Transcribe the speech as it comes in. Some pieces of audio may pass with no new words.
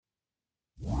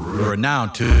are now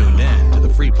tuned in to the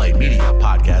Free Play Media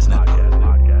Podcast Network.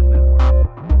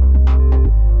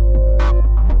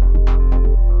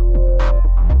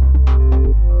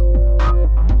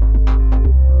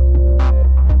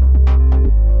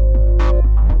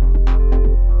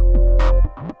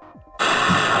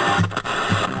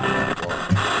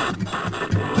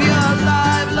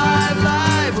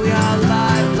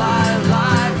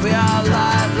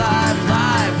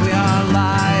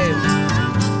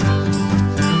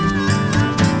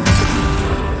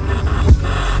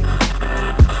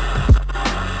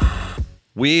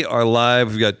 We are live.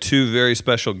 We've got two very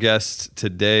special guests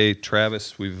today.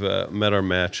 Travis, we've met our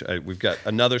match. We've got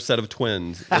another set of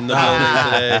twins in the building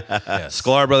today. Yes.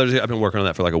 Sklar Brothers. I've been working on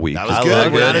that for like a week. That was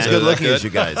good. We're not as good looking as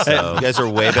you guys. So. You guys are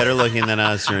way better looking than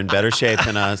us. You're in better shape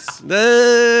than us.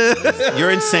 You're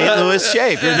in St. Louis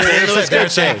shape. You're in St. Louis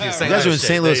good shape. You guys are in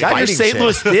St. Louis fighting shape. You're St.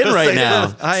 Louis thin right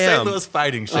now. I am. St. Louis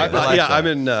fighting shape.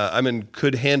 I'm in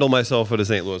could handle myself at a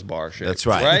St. Louis bar shape. That's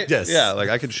right. Right? Yes. Yeah, like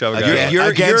I could shove a guy. You're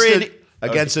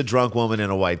against a drunk woman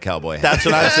in a white cowboy hat. That's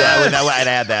what I said. I'd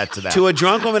add that to that. To a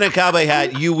drunk woman in a cowboy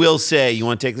hat, you will say, "You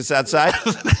want to take this outside?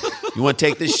 You want to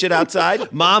take this shit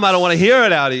outside?" Mom, I don't want to hear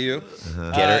it out of you.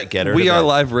 Get her.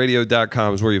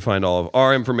 WeAreLiveRadio.com is where you find all of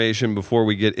our information before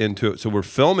we get into it. So we're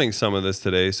filming some of this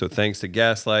today. So thanks to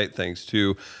Gaslight, thanks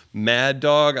to Mad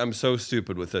Dog. I'm so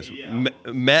stupid with this.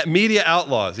 Media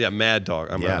Outlaws. Yeah, Mad Dog.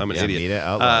 I'm an idiot. Media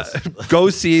Outlaws. Go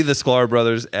see the Sklar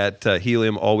Brothers at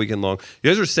Helium all weekend long.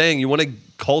 You guys were saying you want to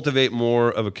cultivate more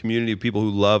of a community of people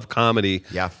who love comedy.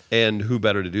 Yeah. And who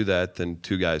better to do that than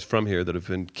two guys from here that have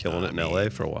been killing it in LA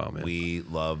for a while, man. We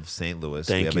love St. Louis.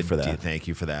 Thank you for that. Thank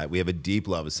you for that. We have a deep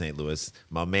love of St. Louis.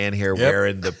 My man here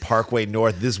wearing the Parkway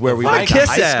North. This is where we went to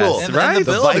high school. Right?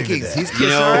 The Vikings. He's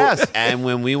kissing our ass. And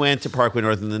when we went to Parkway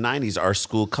North in the 90s, our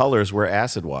school colors were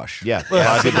acid wash. Yeah. A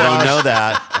lot of people don't know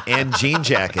that. And jean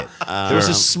jacket. There was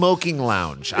a smoking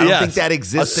lounge. I don't think that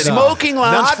exists anymore. Smoking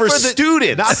lounge for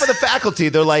students. Not for the faculty.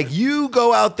 They're like, you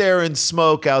go out there and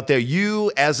smoke out there.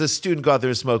 You, as a student, go out there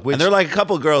and smoke. And they're like a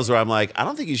couple of girls where I'm like, I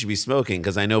don't think you should be smoking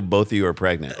because I know both of you are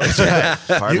pregnant.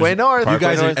 Parkway North. You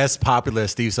guys are as popular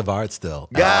as Steve Savard still.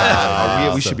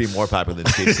 We should be more popular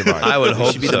than Steve Savard. I would hope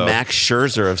we should be the Max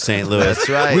Scherzer of St. Louis. That's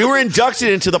right. We were inducted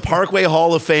into the Parkway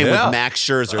Hall of Fame with Max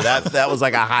Scherzer. That was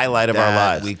like a highlight of our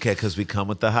lives. Because we come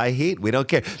with the high heat. We don't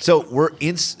care. So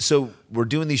we're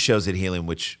doing these shows at Helium,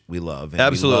 which we love. And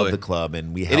absolutely. We love the club,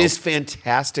 and we help. It is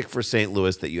fantastic for St.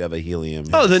 Louis that you have a Helium.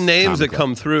 Oh, the names that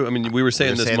come through. I mean, we were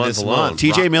saying this month alone.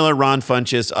 TJ Miller, Ron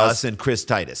Funches, us, and Chris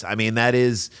Titus. I mean,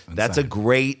 that's a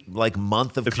great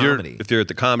month of comedy. If you're at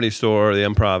the Comedy Store or the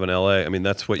Improv in LA, I mean,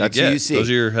 that's what you get. Who you see. Those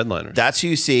are your headliners. That's who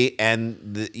you see,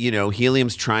 and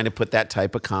Helium's trying to put that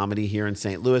type of comedy here in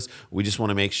St. Louis. We just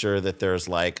want to make sure that there's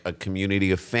like a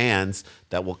community of fans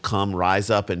that will come rise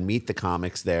up and meet the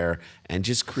comics there and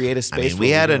just create a space. We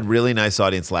had a really nice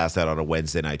audience last night on a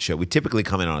Wednesday night show. We typically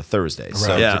come in on a Thursday. Right.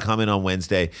 So to come in on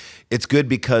Wednesday, it's good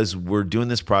because we're doing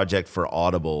this project for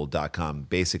Audible.com,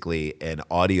 basically an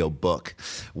audio book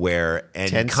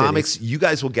and comics, you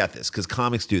guys will get this because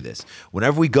comics do this.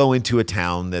 Whenever we go into a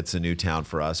town that's a new town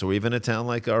for us, or even a town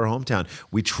like our hometown,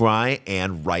 we try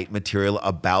and write material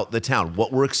about the town,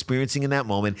 what we're experiencing in that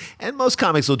moment. And most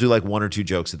comics will do like one or two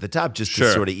jokes at the top just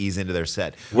to sort of ease into their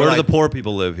set. Where do the poor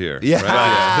people live here? Yeah.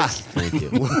 Right? Thank you.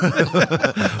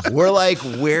 We're like,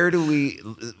 where do we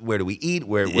eat?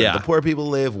 Where do the poor people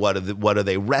live? What are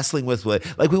they wrestling with?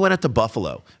 Like we went out to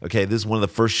Buffalo. Okay, this is one of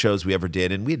the first shows we ever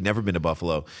did, and we had never been to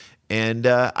Buffalo. And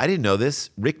I didn't know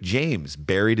this. Rick James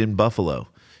buried in Buffalo.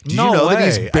 Did you know that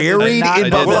he's buried in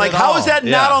Buffalo? We're like, how is that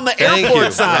not on the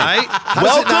airport sign? Right?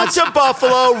 Welcome to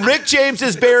Buffalo. Rick James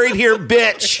is buried here,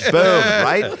 bitch. Boom.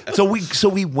 Right? So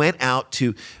we went out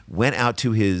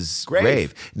to his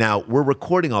grave. Now, we're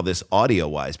recording all this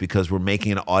audio-wise because we're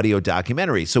making an audio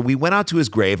documentary. So we went out to his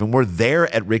grave, and we're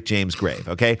there at Rick James' grave,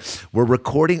 okay? We're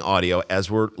recording audio as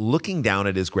we're looking down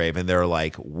at his grave, and there are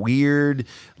like weird,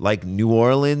 like New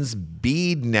Orleans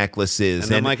bead necklaces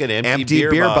and like an empty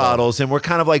beer bottles. And we're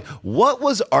kind of like, what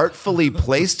was artfully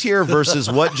placed here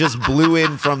versus what just blew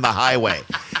in from the highway?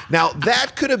 Now,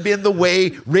 that could have been the way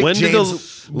Rick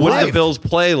James... When did the Bills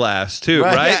play last, too,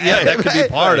 right? Yeah, that could be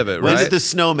part of it, right? When did the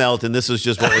snow melt and this was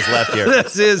just what was left here?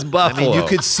 This is Buffalo. I mean, you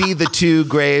could see the two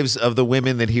graves of the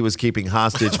women that he was keeping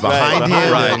hostage behind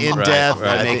him in death.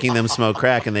 By making them smoke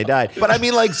crack, and they died. But I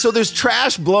mean, like, so there's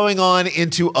trash blowing on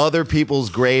into other people's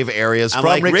grave areas. I'm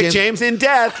like Rick James in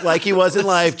death, like he was in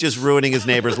life, just ruining his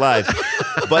neighbor's lives.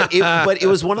 But it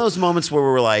was one of those moments where we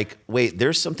were like, wait,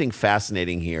 there's something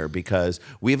fascinating here because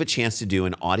we have a chance to do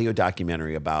an audio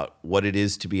documentary about what it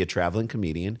is to be a traveling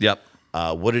comedian. Yep.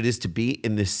 what it is to be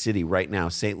in this city right now,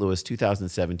 St. Louis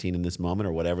 2017 in this moment,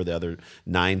 or whatever the other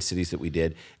 9 cities that we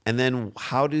did. And then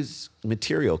how does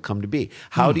material come to be?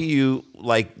 How do you,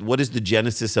 what is the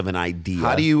genesis of an idea?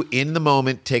 How do you, in the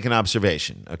moment, take an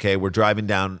observation? Okay, we're driving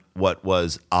down what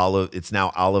was it's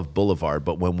now Olive Boulevard,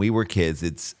 but when we were kids,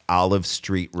 it's Olive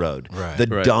Street Road. Right. The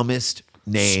dumbest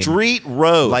name. Street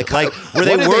Road. Like, were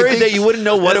they worried that you wouldn't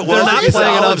know what it was? They're not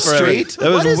playing it up Olive for Street? It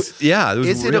was, it was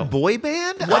Is it real. a boy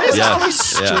band? What is Yeah. Olive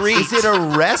Street? Is it a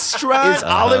restaurant? Is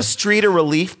Olive Street a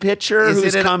relief pitcher Is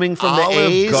who's it an coming from the Olive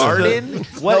A's? Garden?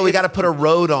 No, we got to put a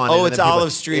road on it. Oh, and it's then people-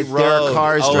 Olive Street Road. There are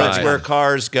cars oh, driving. it's where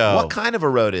cars go. What kind of a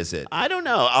road is it? I don't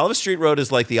know. Olive Street Road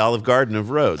is like the Olive Garden of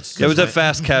roads. It was a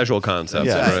fast casual concept,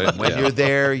 right? When you're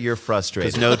there, you're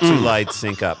frustrated. Because no two lights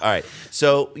sync up. All right.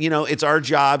 So, it's our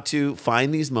job to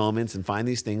find these moments and find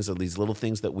these things, or these little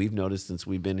things that we've noticed since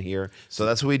we've been here. So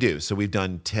that's what we do. So we've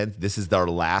done 10. This is our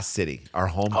last city, our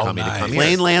homecoming nice. to come Plane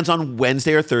here. lands on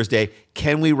Wednesday or Thursday.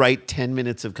 Can we write 10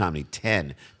 minutes of comedy?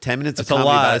 10 minutes That's of a comedy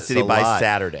lot. about a It's city a by lot.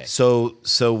 Saturday.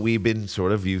 So we've been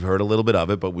you've heard a little bit of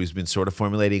it, but we've been sort of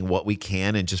formulating what we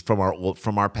can, and just from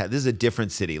our path. This is a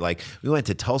different city. Like, we went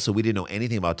to Tulsa, we didn't know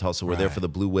anything about Tulsa. We're there for the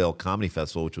Blue Whale Comedy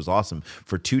Festival, which was awesome,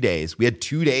 for 2 days. We had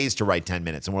 2 days to write 10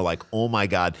 minutes, and we're like, oh my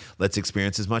God, let's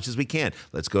experience as much as we can.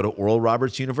 Let's go to Oral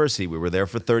Roberts University. We were there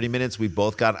for 30 minutes. We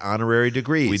both got honorary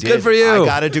degrees. We did. Good for you. I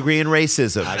got a degree in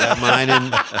racism. I got mine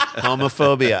in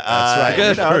homophobia. That's right.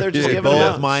 Good for They're just you. giving Both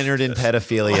out. minored in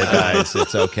pedophilia, guys.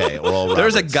 It's okay. Oral Roberts.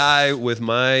 There's a guy with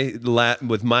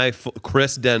my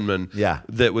Chris Denman, Yeah.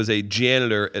 that was a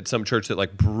janitor at some church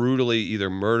that brutally either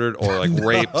murdered or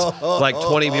raped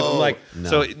 20 people.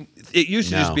 So it used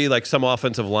to just No. be some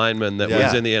offensive lineman that was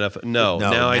Yeah. in the NFL. No,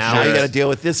 No, now now You got to deal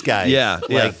with this guy. Yeah.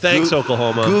 Thanks,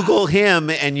 Oklahoma. Google him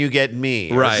and you get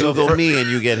me. Or Right. Google me and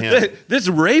you get him. This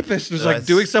rapist was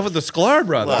doing stuff with the Sklar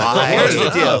brothers. Here's the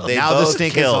deal. They now the both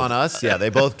stink killed. is on us. Yeah, they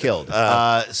both killed.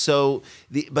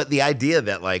 But the idea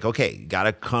that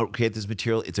gotta create this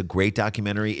material. It's a great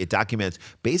documentary. It documents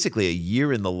basically a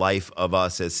year in the life of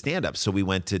us as stand-ups. So we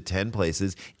went to 10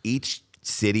 places. Each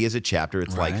city is a chapter.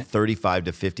 It's Right. 35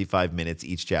 to 55 minutes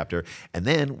each chapter. And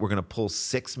then we're going to pull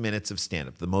 6 minutes of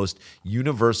stand-up, the most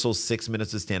universal 6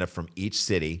 minutes of stand-up from each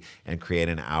city, and create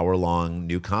an hour-long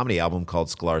new comedy album called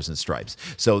Sklars and Stripes.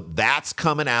 So that's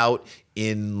coming out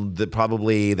in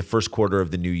probably the first quarter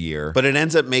of the new year. But it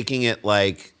ends up making it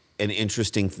an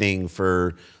interesting thing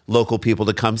for local people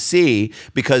to come see,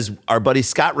 because our buddy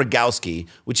Scott Rogowski,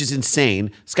 which is insane,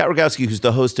 Scott Rogowski, who's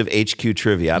the host of HQ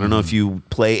Trivia. I don't know if you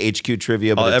play HQ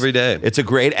Trivia, but every day. It's a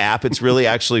great app. It's really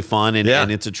actually fun, and, Yeah.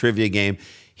 and it's a trivia game.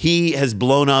 He has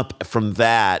blown up from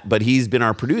that, but he's been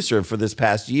our producer for this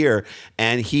past year,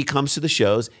 and he comes to the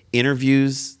shows,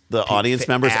 interviews the audience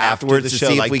members after afterwards the to show,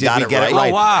 see if we did got we it get right. it right?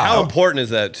 Oh, wow. How important is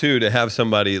that too, to have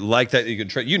somebody like that you can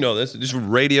this, just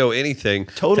radio anything,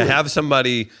 Totally. to have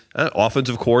somebody,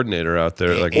 offensive coordinator out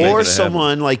there, making Or it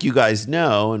someone like you guys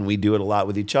know, and we do it a lot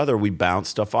with each other, we bounce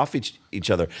stuff off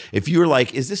each other. If you're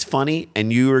like, is this funny?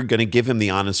 And you're going to give him the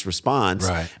honest response.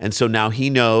 Right. And so now he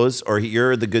knows, or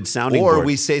you're the good sounding Or board.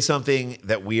 we say something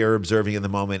that we are observing in the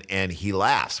moment, and he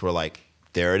laughs. We're like,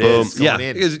 there it Boom. is. Yeah, going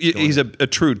in. because It's going he's in. a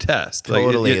true test.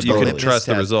 Totally, You can trust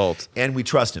the test. results. and we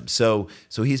trust him. So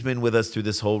he's been with us through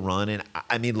this whole run. And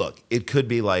I mean, look, it could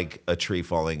be like a tree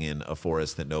falling in a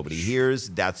forest that nobody hears.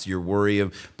 That's your worry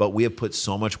of. But we have put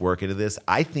so much work into this.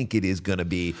 I think it is going to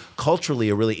be culturally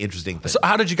a really interesting thing. So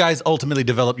how did you guys ultimately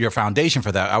develop your foundation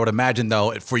for that? I would imagine,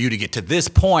 though, for you to get to this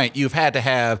point, you've had to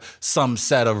have some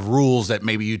set of rules that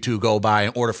maybe you two go by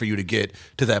in order for you to get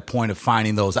to that point of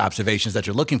finding those observations that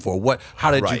you're looking for. How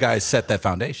did you Right. guys set that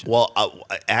foundation? Well,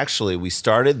 actually, we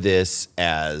started this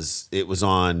as it was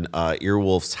on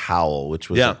Earwolf's Howl, which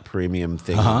was Yeah. a premium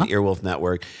thing on the Earwolf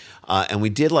Network. And we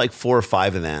did 4 or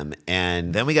 5 of them.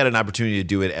 And Then we got an opportunity to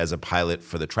do it as a pilot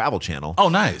for the Travel Channel. Oh,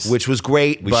 nice. Which was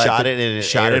great. We shot it and it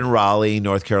shot aired. in Raleigh,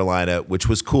 North Carolina, which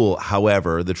was cool.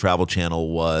 However, the Travel Channel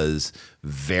was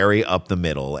very up the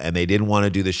middle, and they didn't want to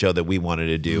do the show that we wanted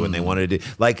to do, and they wanted to do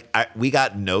we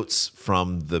got notes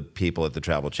from the people at the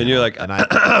Travel Channel, And you're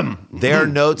like, their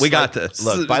notes. we got this.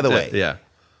 Look, by the way, Yeah.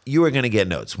 you are going to get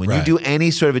notes. When you Right. do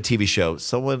any sort of a TV show,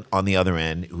 someone on the other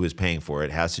end who is paying for it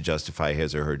has to justify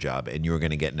his or her job, and you are going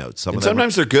to get notes. Some of them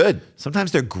sometimes they're good.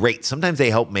 Sometimes they're great. Sometimes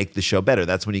they help make the show better.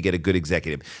 That's when you get a good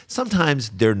executive. Sometimes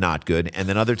they're not good, and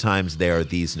then other times they are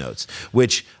these notes,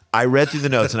 which I read through the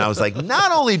notes and I was like,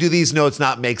 not only do these notes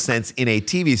not make sense in a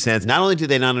TV sense, not only do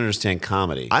they not understand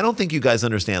comedy, I don't think you guys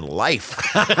understand life.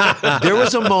 There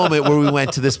was a moment where we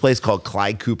went to this place called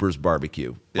Clyde Cooper's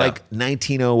Barbecue. Yeah. Like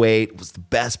 1908 was the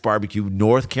best barbecue.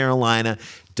 North Carolina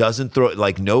doesn't throw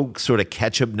like no sort of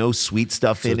ketchup, no sweet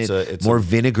stuff in it. It's more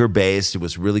vinegar based. It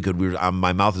was really good.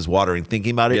 My mouth is watering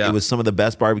thinking about it. Yeah. It was some of the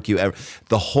best barbecue ever.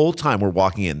 The whole time we're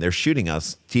walking in, they're shooting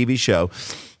us TV show.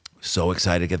 So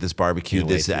excited to get this barbecue.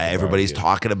 Everybody's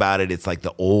talking about it. It's like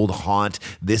the old haunt.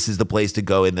 This is the place to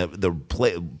go. And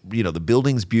the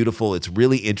building's beautiful. It's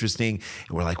really interesting.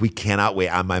 And we're like, we cannot wait.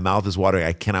 My mouth is watering.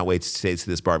 I cannot wait to taste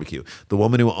this barbecue. The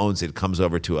woman who owns it comes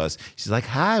over to us. She's like,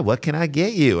 "Hi, what can I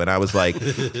get you?" And I was like,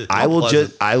 I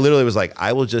literally was like,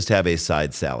 I will just have a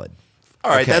side salad. All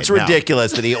right, that's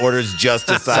ridiculous that he orders just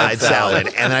a side salad.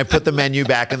 And then I put the menu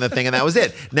back in the thing, and that was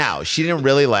it. Now, she didn't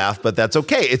really laugh, but that's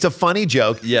okay. It's a funny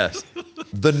joke. Yes.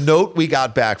 The note we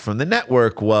got back from the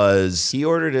network was He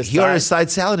ordered a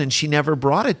side salad, and she never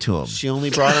brought it to him. She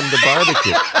only brought him the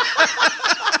barbecue.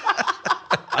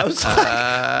 I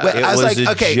was like,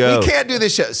 okay, we can't do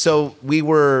this show. So we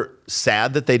were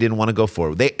sad that they didn't want to go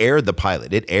forward. They aired the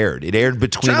pilot. It aired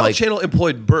between Travel Channel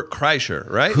employed Bert Kreischer,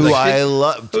 right? Who I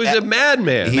love. Who's a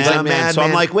madman. He's a madman. So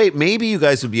I'm like, wait, maybe you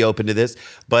guys would be open to this.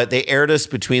 But they aired us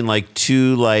between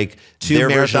two their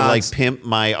version of like Pimp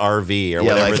My RV or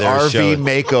whatever their RV show.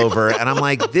 makeover. And I'm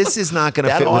like, this is not going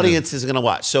to fit. That audience isn't going to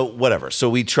watch. So whatever. So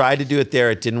we tried to do it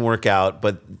there. It didn't work out.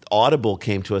 But Audible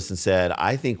came to us and said,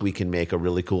 I think we can make a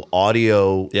really cool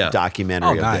audio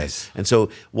documentary of this. And so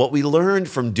what we learned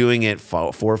from doing it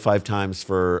 4 or 5 times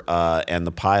for and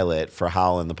the pilot for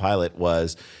Hal and the pilot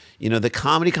was, the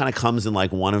comedy kind of comes in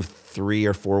like one of 3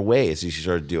 or 4 ways you should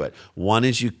start to do it. One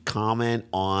is you comment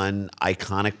on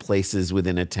iconic places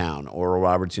within a town. Oral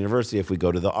Roberts University, if we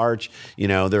go to the Arch,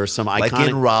 there are some iconic... Like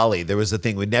in Raleigh, there was a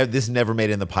thing, this never made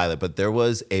it in the pilot, but there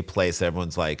was a place that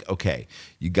everyone's like, okay,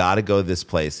 you got to go to this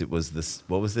place. It was this,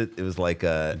 what was it? It was like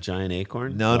a... Giant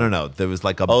Acorn? No. There was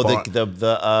like a bar.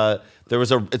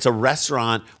 It's a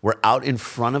restaurant. We're out in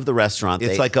front of the restaurant.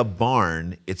 It's like a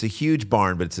barn. It's a huge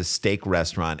barn, but it's a steak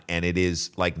restaurant, and it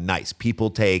is like nice.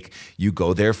 You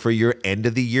go there for your end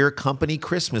of the year company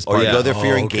Christmas party. You go there for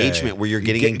your engagement where you're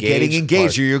getting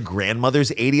engaged. You're your grandmother's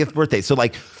 80th birthday. So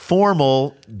like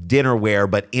formal dinnerware,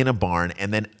 but in a barn.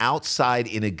 And then outside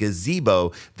in a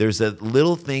gazebo, there's a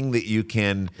little thing that you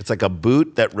can... It's like a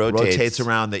boot that rotates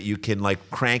around that you can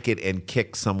like crank it and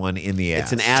kick someone in the ass.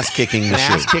 It's an ass-kicking machine. An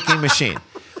ass-kicking machine.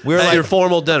 We're at your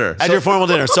formal dinner. At your formal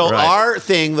dinner. So Right. our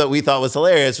thing that we thought was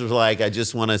hilarious was like, I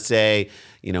just want to say,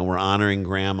 we're honoring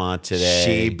Grandma today.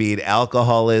 She beat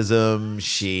alcoholism.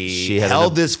 She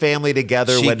held this family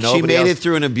together when nobody She made else... it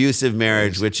through an abusive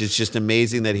marriage, which is just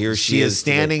amazing that she is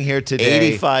standing here today.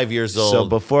 85 years old. So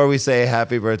before we say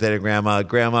happy birthday to Grandma,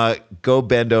 go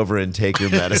bend over and take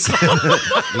your medicine. You're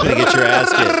going to get your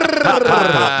ass kicked. Pop,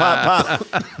 pop, pop, pop,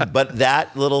 pop. But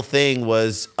that little thing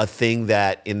was a thing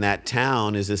that in that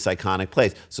town is this iconic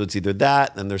place. So it's either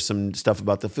that, then there's some stuff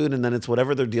about the food, and then it's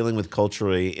whatever they're dealing with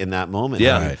culturally in that moment.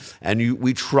 Yeah. Right. And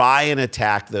we try and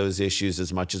attack those issues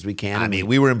as much as we can. I mean,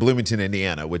 we were in Bloomington,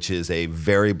 Indiana, which is a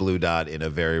very blue dot in a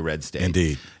very red state.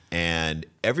 Indeed. And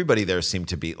everybody there seemed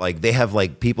to be like, they have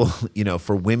like people,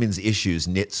 for women's issues,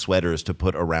 knit sweaters to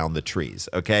put around the trees.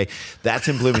 Okay. That's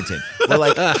in Bloomington. We're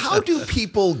like, how do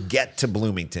people get to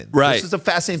Bloomington? Right. This is a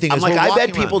fascinating thing. I'm like, I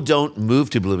bet people around. don't move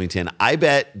to Bloomington. I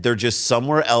bet they're just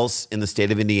somewhere else in the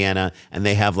state of Indiana and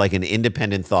they have like an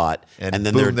independent thought and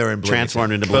then boom, they're in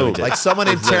transformed into Boom. Bloomington. Like someone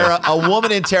in a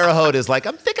woman in Terre Haute is like,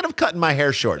 I'm thinking of cutting my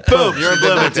hair short. Boom, you're in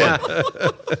Bloomington.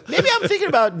 Maybe I'm thinking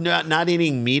about not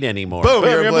eating meat anymore. Boom,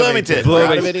 you're in Bloomington. We're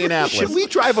out of Indianapolis. Should we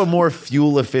drive a more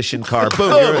fuel-efficient car?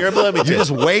 Boom, you're in Bloomington. You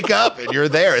just wake up and you're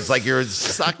there. It's like you're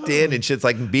sucked in and shit's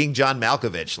like being John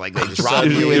Malkovich. Like they drop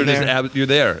you in there. You're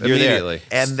there immediately.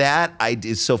 There. And that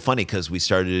is so funny because we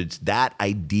started that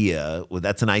idea. Well,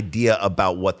 that's an idea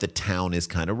about what the town is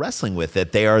kind of wrestling with.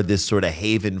 That they are this sort of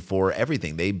haven for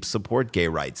everything. They support gay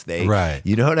rights. Right.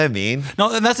 You know what I mean?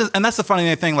 No, and that's the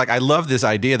funny thing. Like, I love this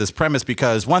idea, this premise,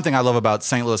 because one thing I love about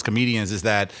St. Louis comedians is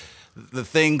that the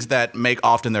things that make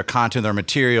often their content, their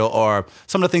material, or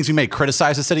some of the things we may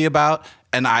criticize the city about.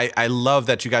 And I love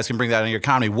that you guys can bring that in your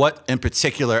comedy. What in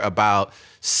particular about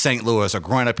St. Louis or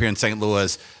growing up here in St.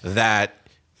 Louis that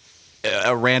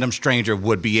a random stranger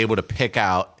would be able to pick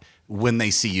out when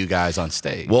they see you guys on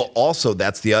stage. Well, also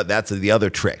that's the other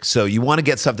trick. So you want to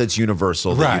get stuff that's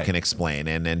universal that you can explain,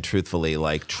 and truthfully,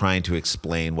 like trying to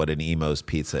explain what an Emo's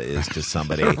pizza is to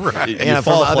somebody, and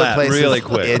from other places, really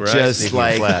quick. It just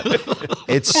like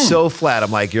it's so flat.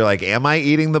 I'm like, you're like, am I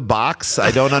eating the box?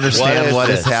 I don't understand what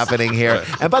is happening here.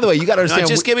 And by the way, you got to understand.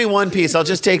 Just give me one piece. I'll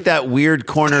just take that weird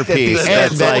corner piece.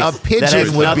 And then like, a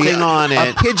pigeon would be on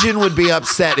it. A pigeon would be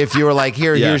upset if you were like,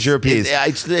 here's your piece.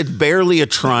 It's barely a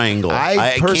triangle.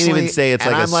 I can't even say it's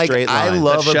like a straight line. I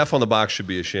love the chef on the box should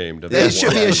be ashamed of that. It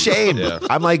should be ashamed.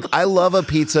 I'm like, I love a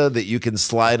pizza that you can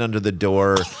slide under the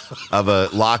door of a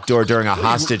locked door during a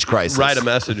hostage crisis. Write a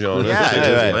message on it.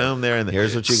 Yeah, boom, there and there.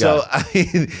 Here's what you got.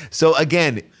 So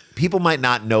again, people might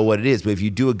not know what it is, but if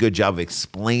you do a good job of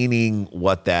explaining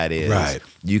what that is,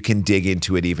 you can dig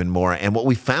into it even more. And what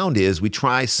we found is we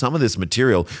try some of this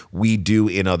material we do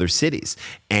in other cities,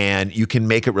 and you can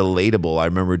make it relatable. I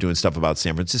remember doing stuff about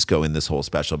San Francisco in this whole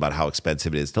special about how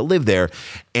expensive it is to live there,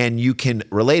 and you can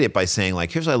relate it by saying,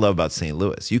 like, here's what I love about St.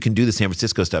 Louis. You can do the San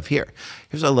Francisco stuff here.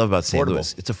 Here's what I love about St.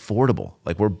 Louis. It's affordable.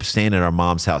 Like, we're staying at our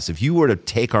mom's house. If you were to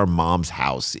take our mom's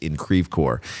house in Creve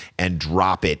Coeur and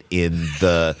drop it in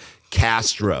the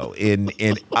Castro that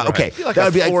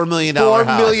would be like $4 million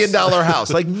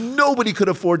house. Like, nobody could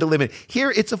afford to live in.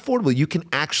 Here, it's affordable. You can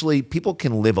people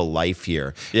can live a life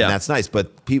here, and that's nice.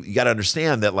 But you got to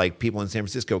understand that, like, people in San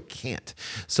Francisco can't.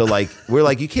 So, like, we're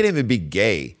like, you can't even be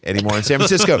gay anymore in San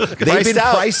Francisco. They've been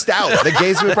priced out. The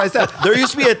gays have been priced out. There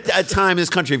used to be a time in this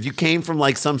country, if you came from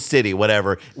like some city,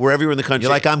 whatever, wherever you're in the country,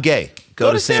 you're like, I'm gay.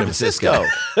 Go to San Francisco.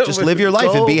 Just live your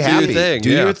life and be happy.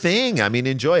 Do your thing. I mean,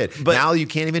 enjoy it. But now you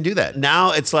can't even do that.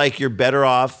 Now it's like you're better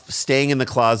off staying in the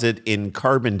closet in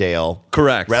Carbondale.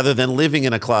 Correct. rather than living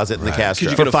in a closet in the Castro.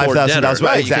 Because you can afford dinner.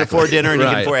 Right, you can afford dinner and you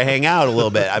can hang out a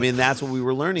little bit. I mean, that's what we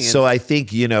were learning. So I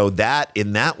think, that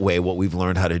in that way, what we've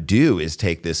learned how to do is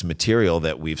take this material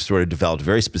that we've sort of developed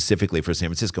very specifically for San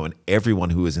Francisco, and everyone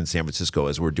who is in San Francisco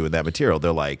as we're doing that material,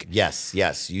 they're like,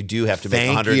 yes, you do have to make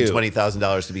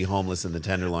 $120,000 to be homeless in the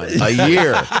Tenderloin. A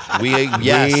year.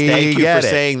 Thank you for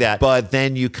saying that. But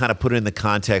then you kind of put it in the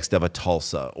context of a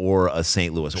Tulsa or a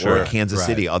St. Louis or a Kansas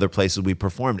City, other places we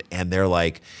performed, and they're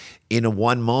like, in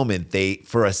one moment,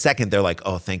 for a second, they're like,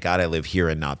 oh, thank God I live here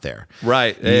and not there.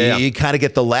 Right. You kind of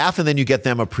get the laugh, and then you get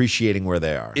them appreciating where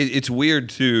they are. It's weird,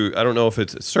 too. I don't know if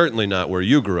it's certainly not where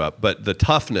you grew up, but the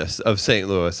toughness of St.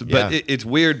 Louis. But it's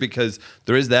weird because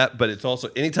there is that, but it's also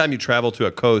anytime you travel to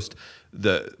a coast,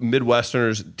 the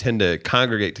Midwesterners tend to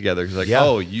congregate together because,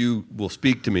 oh, you will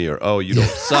speak to me, or oh, you don't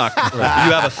suck. You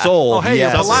have a soul. Oh, hey,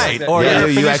 you're polite. Or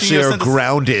you actually are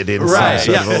grounded in some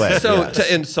sort of a way. So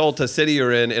to insult a city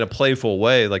you're in a playful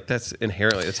way, like that's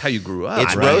how you grew up.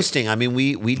 It's roasting. I mean,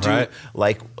 we do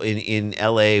like in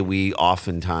LA. We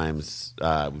oftentimes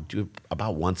do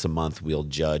about once a month. We'll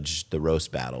judge the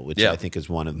roast battle, which I think is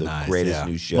one of the greatest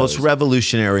new shows, most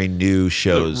revolutionary new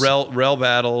shows. Rel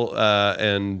Battle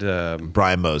and.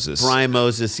 Brian Moses.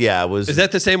 Is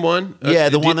that the same one? Yeah,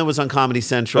 the one that was on Comedy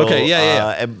Central. Okay,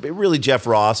 and really, Jeff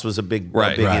Ross was a big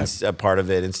part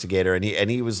of it, instigator, and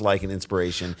he was like an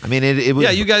inspiration. I mean, it was. Yeah,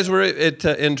 you guys were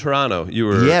in Toronto. You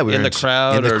were we in the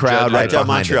crowd. In the crowd, right behind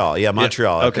Montreal. it. Yeah,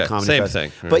 Montreal. Okay, same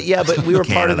thing. But we were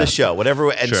part of the show.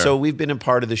 So we've been a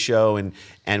part of the show,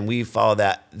 and we follow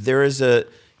that. There is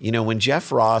when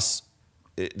Jeff Ross.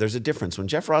 There's a difference. When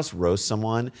Jeff Ross roasts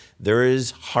someone, there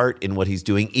is heart in what he's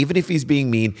doing, even if he's being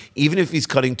mean, even if he's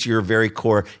cutting to your very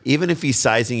core, even if he's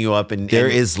sizing you up. And there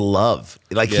is love.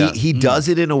 Like he does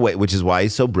it in a way, which is why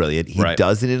he's so brilliant. He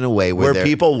does it in a way where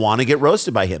people want to get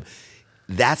roasted by him.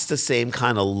 That's the same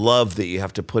kind of love that you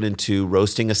have to put into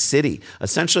roasting a city.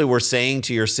 Essentially, we're saying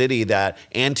to your city that,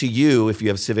 and to you, if you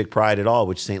have civic pride at all,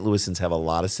 which St. Louisans have a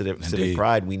lot of civic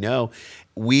pride, we know.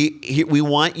 We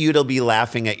want you to be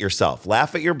laughing at yourself.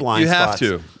 Laugh at your blind spots.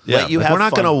 You have to. Yeah. We're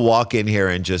not going to walk in here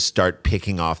and just start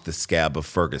picking off the scab of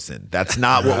Ferguson. That's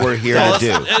not what we're here to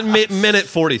do. And minute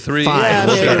 43. Fine.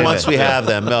 Maybe once we have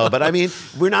them. No, but I mean,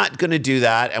 we're not going to do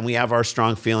that, and we have our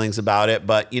strong feelings about it.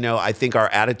 But, I think our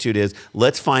attitude is,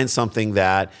 let's find something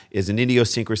that is an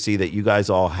idiosyncrasy that you guys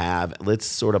all have. Let's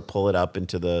sort of pull it up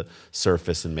into the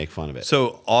surface and make fun of it.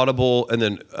 So Audible, and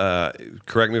then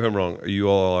correct me if I'm wrong, you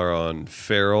all are on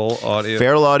Feral Audio?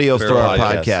 Feral Audio for our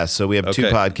podcast. So we have two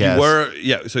podcasts.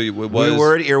 We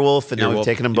were at Earwolf, and now we've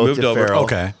taken them both to Feral.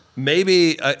 Okay.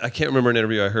 Maybe, I can't remember an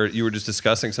interview I heard, you were just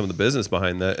discussing some of the business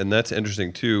behind that, and that's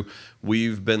interesting too.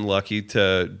 We've been lucky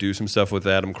to do some stuff with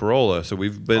Adam Carolla, so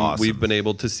we've been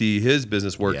able to see his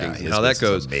business working and how that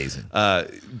goes. Amazing.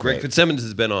 Greg Fitzsimmons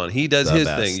has been on. He does his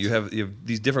thing. You have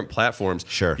these different platforms.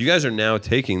 Sure. You guys are now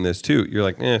taking this too. You're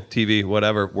like, TV,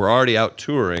 whatever. We're already out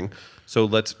touring, so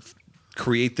let's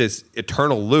create this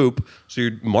eternal loop. So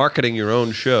you're marketing your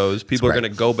own shows. People are going to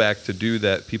go back to do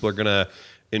that. People are going to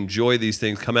enjoy these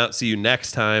things, come out, see you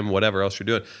next time, whatever else you're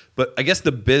doing. But I guess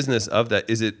the business of that,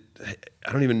 is it,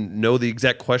 I don't even know the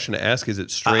exact question to ask. Is it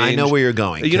strange? I know where you're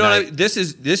going. You know what this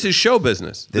is show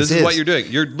business. This is what you're doing.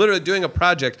 You're literally doing a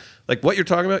project. Like what you're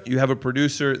talking about, you have a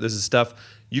producer, this is stuff.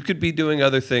 You could be doing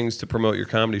other things to promote your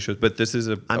comedy shows, but this is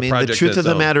a project. The truth of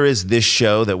the matter is, this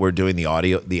show that we're doing, the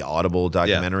Audible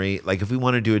documentary, like if we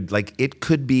want to do it, like it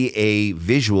could be a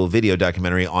visual video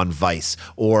documentary on Vice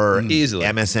or easily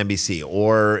MSNBC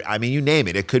or you name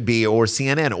it. It could be or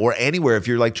CNN or anywhere. If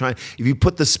you're like if you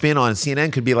put the spin on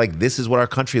CNN, could be like, this is what our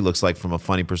country looks like from a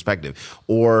funny perspective,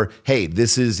 or hey,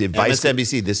 this is Vice.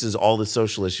 MSNBC. This is all the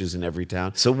social issues in every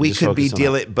town. So we could be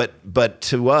dealing, but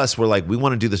to us, we're like, we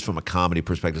want to do this from a comedy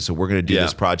perspective. So we're going to do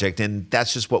this project, and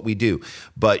that's just what we do.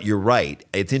 But you're right.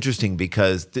 It's interesting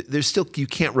because there's still, you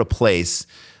can't replace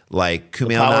like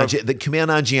Kumail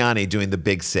Nanjiani doing The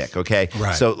Big Sick, okay?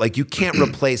 Right. So like you can't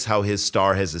replace how his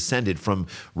star has ascended from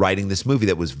writing this movie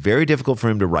that was very difficult for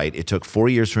him to write. It took 4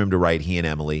 years for him to write, he and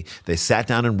Emily. They sat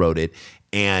down and wrote it.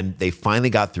 And they finally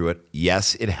got through it.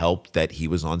 Yes, it helped that he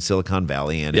was on Silicon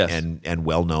Valley and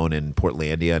well known in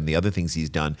Portlandia and the other things he's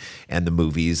done, and the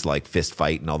movies like Fist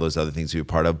Fight and all those other things he was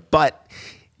part of. But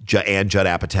Judd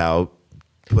Apatow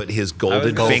put his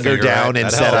golden finger down and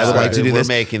said, "I would like to do this."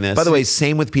 We're making this. By the way,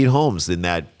 same with Pete Holmes. In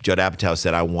that Judd Apatow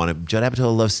said, Judd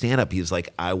Apatow loves stand up. He was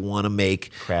like, I want to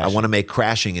make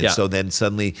Crashing, and so then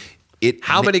suddenly.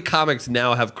 How many comics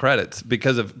now have credits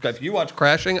because of? If you watch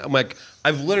Crashing, I'm like,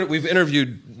 we've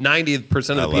interviewed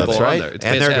 90% of the people on there. It's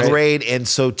and fantastic. They're great. And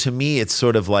so to me, it's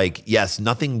sort of like, yes,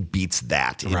 nothing beats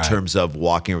that in terms of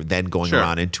walking, then going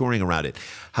around and touring around it.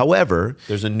 However,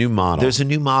 there's a new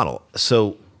model.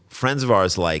 So friends of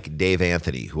ours like Dave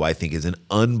Anthony, who I think is an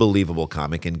unbelievable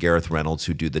comic, and Gareth Reynolds,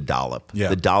 who do The Dollop. Yeah.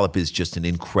 The Dollop is just an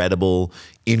incredible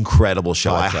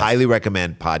show. I highly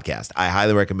recommend podcast. I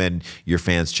highly recommend your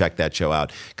fans check that show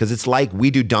out because it's like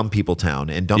we do Dumb People Town,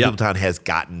 and Dumb People Town has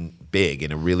gotten big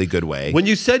in a really good way. When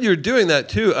you said you're doing that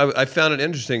too, I found it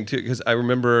interesting too, because I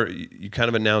remember you kind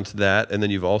of announced that, and then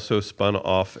you've also spun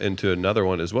off into another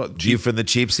one as well. View from the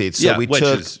Cheap Seats. So we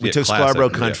took Scarborough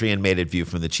Country and made it View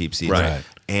from the Cheap Seats. Right.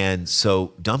 And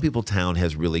so Dumb People Town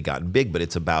has really gotten big, but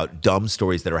it's about dumb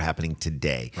stories that are happening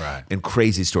today. Right. And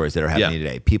crazy stories that are happening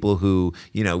today. People who,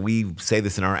 we say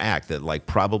this in our act, that like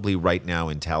probably right now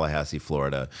in Tallahassee,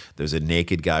 Florida, there's a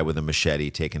naked guy with a machete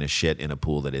taking a shit in a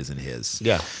pool that isn't his.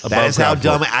 Yeah. That is how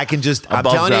dumb I can just, I'm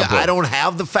telling you, I don't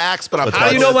have the facts, but I'm How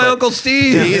do you know my Uncle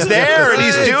Steve? He's there and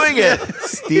he's doing it.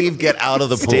 Steve, get out of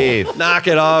the pool. Steve. Knock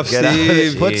it off,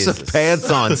 Steve. Put some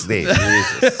pants on, Steve.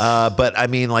 But I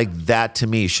mean, like that to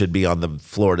me should be on the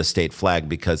Florida state flag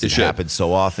because it happens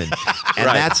so often.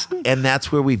 And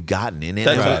that's where we've gotten in it.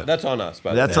 That's on us,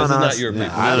 by the way. That's on us. Not your people.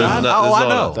 I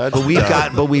know.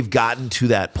 But we've gotten to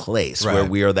that place where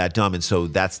we are that dumb, and so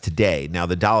that's today. Now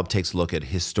the Dollop takes a look at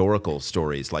historical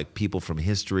stories, like people from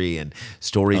history and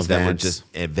stories that were just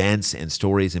events and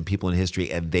stories and people in history,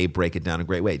 and they break it down in a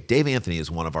great way. Dave Anthony is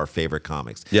one of our favorite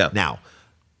comics. Yeah. Now,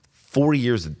 3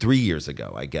 years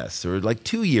ago, I guess, or like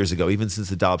 2 years ago, even since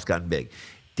the Dollop's gotten big,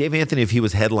 Dave Anthony, if he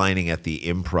was headlining at the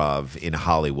Improv in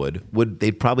Hollywood,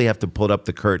 they'd probably have to pull up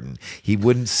the curtain. He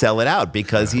wouldn't sell it out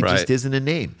because he just isn't a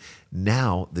name.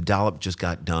 Now, the Dollop just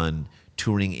got done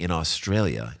touring in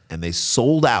Australia, and they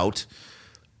sold out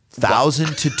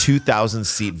 1,000 to 2,000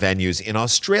 seat venues in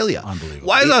Australia. Unbelievable.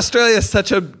 Why is Australia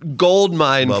such a gold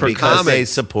mine for because comics? they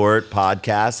support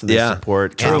podcasts and they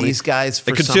support and these guys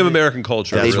they consume American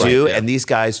culture. They do, Yeah. and these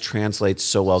guys translate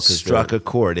so well. Struck a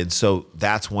chord, and so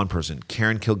that's one person.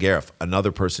 Karen Kilgariff,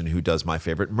 another person who does my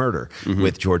favorite Murder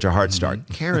with Georgia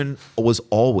Hardstark. Karen was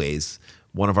always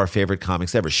one of our favorite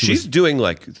comics ever. She's doing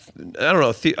like, I don't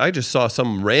know. I just saw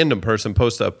some random person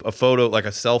post a photo, like a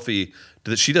selfie.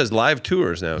 That she does live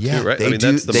tours now too, right?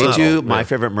 That's the They model. do My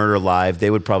Favorite Murder live. They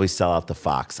would probably sell out the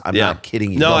Fox. I'm not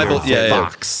kidding you. No,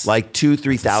 Fox. Like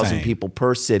 2,000-3,000 people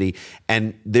per city,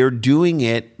 and they're doing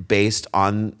it based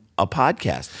on a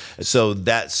podcast. So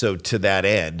to that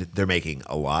end, they're making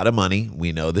a lot of money.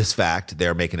 We know this fact.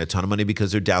 They're making a ton of money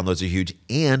because their downloads are huge,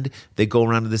 and they go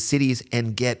around to the cities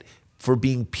and get, for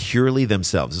being purely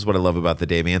themselves. This is what I love about the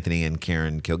Dave Anthony and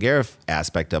Karen Kilgariff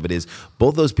aspect of it, is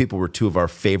both those people were two of our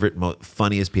favorite,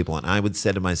 funniest people. And I would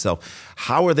say to myself,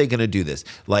 how are they going to do this?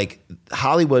 Like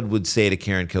Hollywood would say to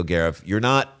Karen Kilgariff, you're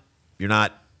not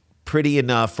pretty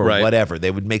enough or whatever.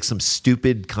 They would make some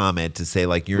stupid comment to say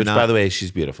like, Which, by the way, she's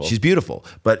beautiful. She's beautiful,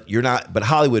 but you're not, but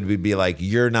Hollywood would be like,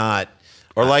 you're not.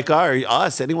 Or like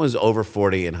us, anyone who's over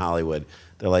 40 in Hollywood,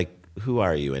 they're like, who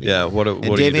are you anyway? Yeah, what and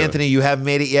are Dave you Anthony, you haven't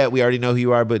made it yet. We already know who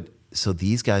you are, but so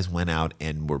these guys went out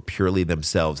and were purely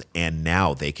themselves, and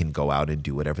now they can go out and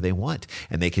do whatever they want,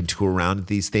 and they can tour around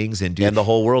these things and do. And the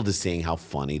whole world is seeing how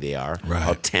funny they are,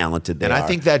 how talented they are. And I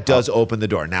think that does open the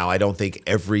door. Now, I don't think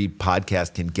every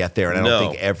podcast can get there, and I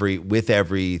don't think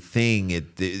everything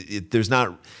there's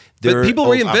not. But people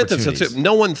reinvent themselves too.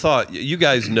 No one thought, you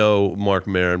guys know Marc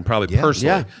Maron probably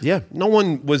personally. Yeah. No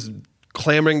one was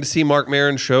clamoring to see Marc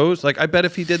Maron shows. Like, I bet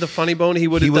if he did the Funny Bone, he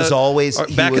would have. He was always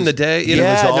back in the day. He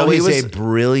was always a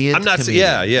brilliant. I'm not saying,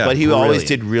 comedian. But he always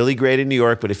did really great in New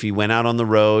York. But if he went out on the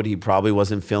road, he probably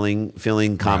wasn't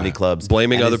filling comedy clubs,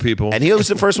 blaming other people. And he was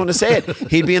the first one to say it.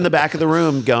 He'd be in the back of the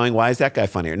room going, "Why is that guy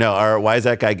funnier?" No, or why is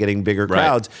that guy getting bigger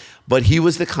crowds? But he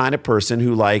was the kind of person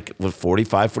who, like, with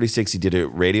 45, 46, he did a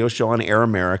radio show on Air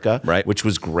America, which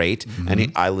was great.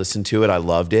 And I listened to it. I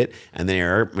loved it. And then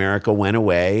Air America went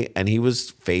away, and he was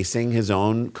facing his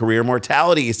own career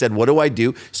mortality. He said, what do I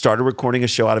do? Started recording a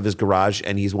show out of his garage,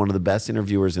 and he's one of the best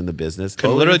interviewers in the business.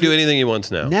 Can literally do anything he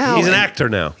wants now. He's an actor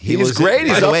now. He was great.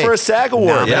 He's up for a SAG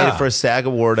Award. Nominated for a SAG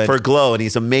Award. For Glow, and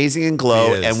he's amazing in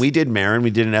Glow. And we did Maron.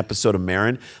 We did an episode of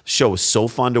Maron. The show was so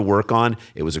fun to work on.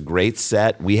 It was a great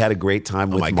set. We had a great time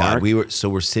with Mark. God,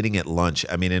 we're sitting at lunch.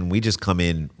 I mean, and we just come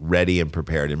in ready and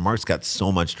prepared. And Mark's got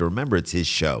so much to remember. It's his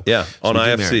show. Yeah, on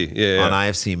IFC. On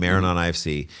IFC, Maron on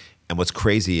IFC. And what's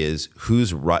crazy is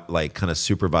who's like kind of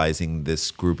supervising this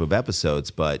group of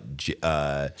episodes, but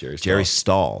Jerry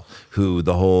Stahl, who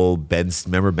the whole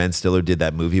remember Ben Stiller did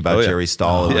that movie about Jerry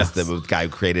Stahl? It was the guy who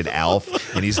created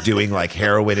Alf, and he's doing like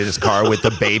heroin in his car with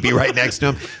the baby right next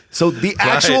to him. So the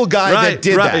actual guy that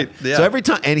did that. Yeah. So every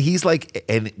time, and he's like,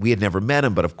 and we had never met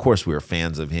him, but of course we were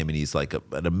fans of him, and he's like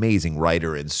an amazing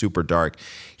writer and super dark.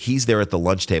 He's there at the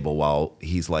lunch table while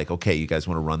he's like, okay, you guys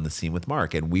want to run the scene with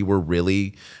Mark? And we were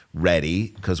really ready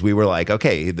because we were like,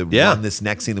 okay, run this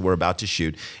next scene that we're about to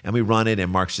shoot, and we run it, and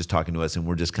Mark's just talking to us, and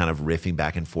we're just kind of riffing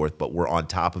back and forth, but we're on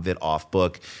top of it off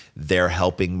book. They're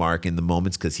helping Mark in the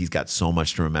moments because he's got so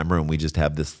much to remember, and we just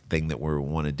have this thing that we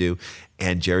want to do.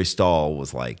 And Jerry Stahl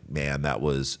was like, man, that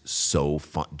was so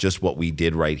fun. Just what we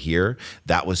did right here,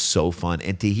 that was so fun.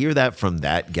 And to hear that from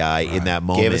that guy in that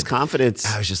moment gave us confidence.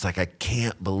 I was just like, I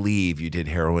can't believe you did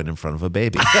heroin in front of a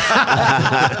baby.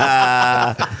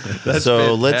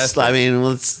 So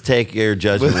let's take your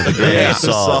judgment with a grain of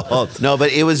salt. No,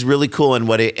 but it was really cool, and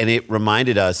it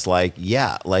reminded us, like,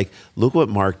 look what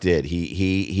Mark did.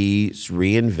 He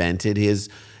reinvented his.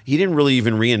 He didn't really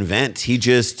even reinvent. He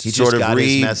just sort of got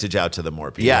his message out to the more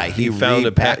people. Yeah, he found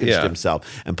repackaged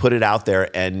himself and put it out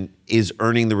there, and is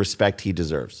earning the respect he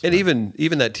deserves. And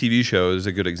even that TV show is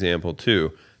a good example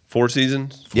too. 4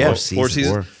 seasons? Four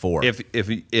seasons. Four. If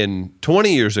in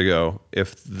 20 years ago,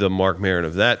 if the Marc Maron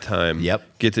of that time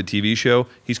gets a TV show,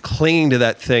 he's clinging to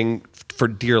that thing for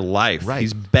dear life. Right.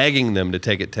 He's begging them to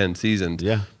take it 10 seasons.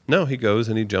 Yeah. No, he goes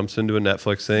and he jumps into a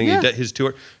Netflix thing. Yeah. His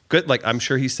tour. Good. Like, I'm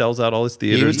sure he sells out all his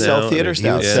theaters. He would sell theater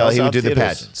stuff. He would do the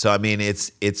pageant. So I mean,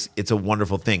 it's a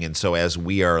wonderful thing. And so as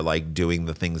we are like doing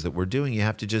the things that we're doing, you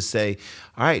have to just say,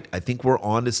 all right, I think we're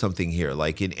onto something here.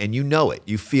 Like, and you know it,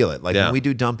 you feel it. Like when we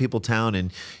do Dumb People Town,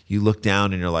 and you look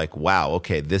down and you're like, wow,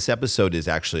 okay, this episode is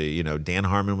actually, Dan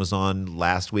Harmon was on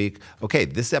last week. Okay,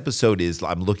 this episode is.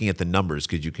 I'm looking at the numbers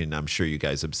because I'm sure you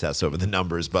guys obsess over the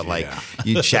numbers, but like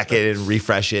you check it and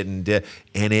refresh it, and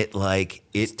it like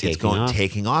it's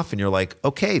taking off, and you're like,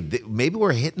 okay, maybe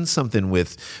we're hitting something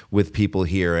with people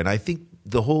here. And I think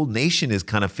the whole nation is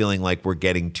kind of feeling like we're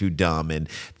getting too dumb. And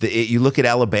you look at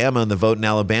Alabama and the vote in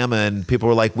Alabama, and people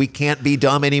are like, we can't be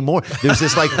dumb anymore. There's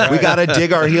this like, we got to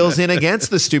dig our heels in against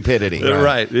the stupidity.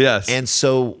 Right. Yes. And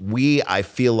so I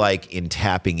feel like in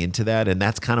tapping into that, and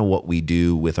that's kind of what we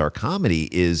do with our comedy,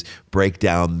 is break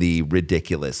down the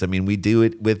ridiculous. I mean, we do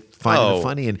it with finding the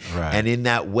funny, and in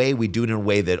that way, we do it in a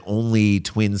way that only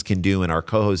twins can do. And our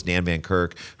co-host Dan Van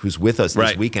Kirk, who's with us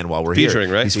this weekend while we're featuring,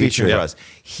 here, right? He's featuring for us.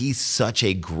 He's such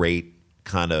a great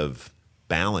kind of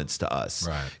balance to us,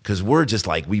 because we're just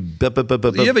like you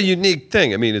have a unique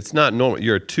thing. I mean, it's not normal.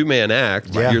 You're a 2-man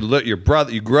act. Your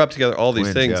brother, you grew up together. All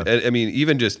these things. I mean,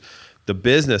 even just the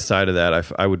business side of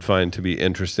that, I would find to be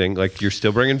interesting. Like, you're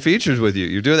still bringing features with you.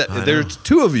 You're doing that. There's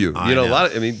 2 of you. A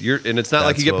lot. I mean, and it's not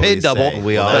like you get paid double.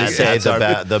 We always say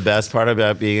the best part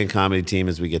about being a comedy team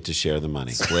is we get to share the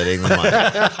money, splitting the money.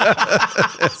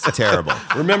 It's terrible.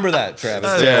 Remember that,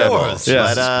 Travis.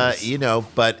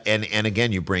 But and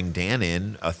again, you bring Dan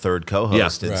in, a third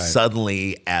co-host, and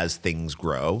suddenly, as things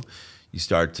grow, you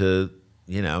start to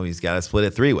he's got to split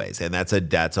it 3 ways, and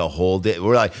that's a whole day.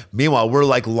 Meanwhile, we're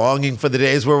like longing for the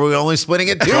days where we're only splitting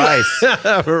it 2 ways.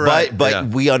 Right. But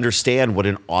we understand what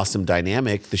an awesome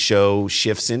dynamic the show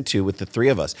shifts into with the 3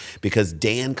 of us, because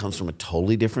Dan comes from a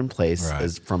totally different place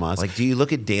as from us. Like, do you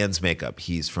look at Dan's makeup?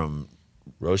 He's from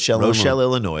Rochelle,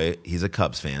 Illinois. He's a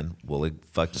Cubs fan. We'll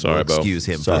excuse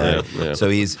him for that. Yeah. So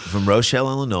he's from Rochelle,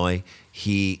 Illinois.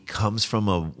 He comes from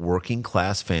a working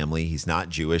class family. He's not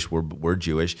Jewish. We're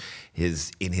Jewish.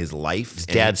 His life, his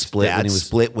dad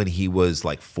split when he was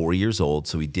like 4 years old.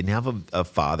 So he didn't have a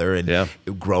father. And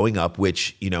growing up,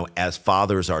 which, as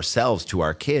fathers ourselves to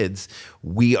our kids,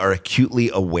 we are acutely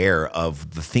aware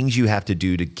of the things you have to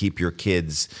do to keep your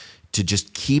kids, to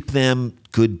just keep them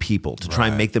good people, to try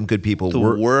and make them good people.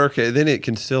 Work, then it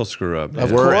can still screw up.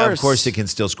 Of course it can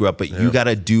still screw up, but you got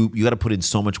to put in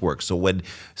so much work. So we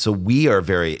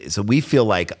feel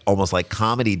like almost like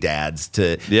comedy dads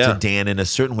to Dan in a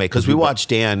certain way, because we watch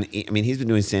Dan. I mean, he's been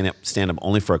doing stand up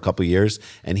only for a couple of years,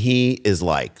 and he is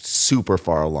like super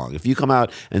far along. If you come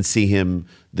out and see him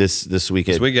this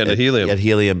weekend at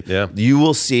Helium, you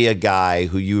will see a guy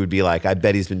who you would be like, I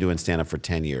bet he's been doing stand up for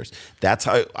 10 years. That's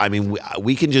how, I mean,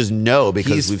 we can just know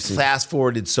because we've seen fast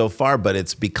forwarded so far, but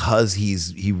it's because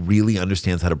he really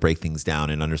understands how to break things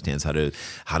down and understands how to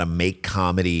make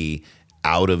comedy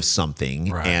out of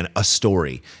something and a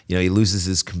story. He loses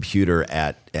his computer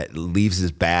leaves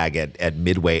his bag at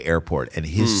Midway Airport, and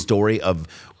his story of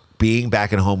being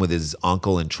back at home with his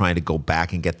uncle and trying to go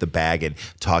back and get the bag and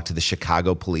talk to the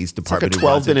Chicago Police Department. It's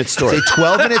like a 12-minute story. It's a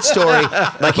 12-minute story.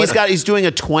 Like he's doing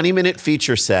a 20-minute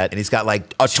feature set, and he's got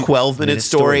like a 12-minute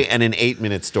story and an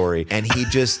 8-minute story, and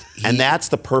and that's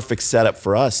the perfect setup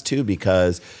for us too,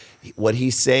 because what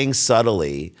he's saying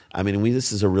subtly, I mean,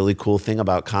 this is a really cool thing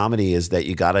about comedy, is that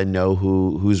you got to know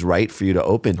who's right for you to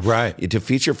open, to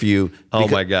feature for you. Oh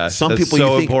my gosh, some that's people so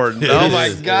you think, important. Oh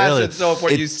my gosh, it's so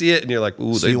important. You see it and you're like,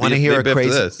 ooh, so you want to hear a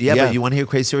crazy, this. but you want to hear a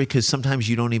crazy story because sometimes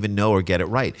you don't even know or get it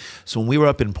right. So when we were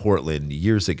up in Portland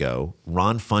years ago,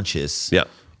 Ron Funches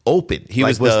opened. He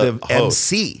was the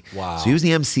MC. Wow. So he was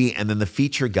the MC, and then the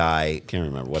feature guy, can't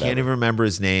even remember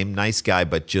his name, nice guy,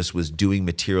 but just was doing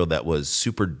material that was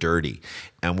super dirty.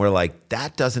 And we're like,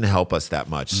 that doesn't help us that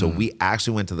much. So we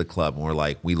actually went to the club, and we're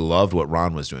like, we loved what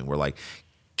Ron was doing. We're like,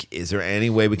 is there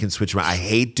any way we can switch around? I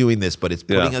hate doing this, but it's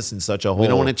putting us in such a hole. We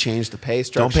don't want to change the pay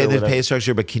structure. Don't pay the pay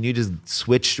structure, but can you just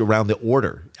switch around the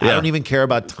order? I don't even care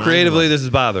about time. Creatively, this is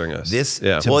bothering us.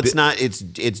 Well, it's not. It's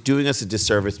doing us a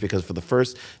disservice, because for the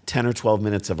first 10 or 12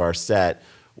 minutes of our set,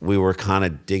 we were kind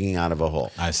of digging out of a hole.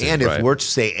 I see. And if we're to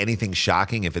say anything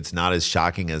shocking, if it's not as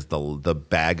shocking as the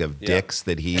bag of dicks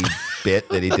that he did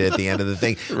at the end of the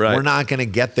thing, we're not going to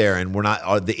get there, and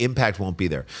the impact won't be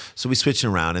there. So we switched it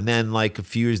around, and then like a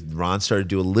few years, Ron started to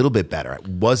do a little bit better. It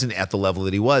wasn't at the level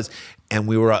that he was. And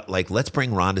we were like, let's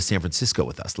bring Ron to San Francisco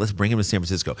with us. Let's bring him to San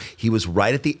Francisco. He was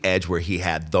right at the edge where he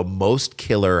had the most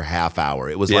killer half hour.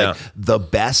 It was like the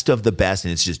best of the best.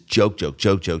 And it's just joke.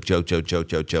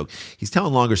 He's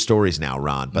telling longer stories now,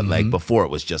 Ron. But like before, it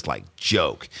was just like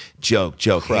joke.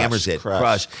 Hammers it,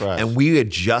 crush. And we had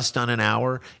just done an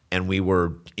hour, and we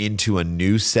were into a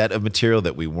new set of material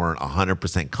that we weren't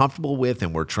 100% comfortable with.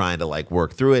 And we're trying to like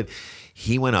work through it.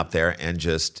 He went up there and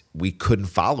we couldn't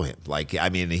follow him. Like, I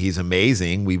mean, he's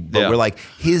amazing. But we're like,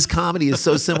 his comedy is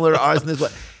so similar to ours in this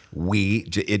way.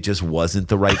 It just wasn't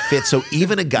the right fit. So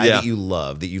even a guy that you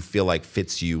love, that you feel like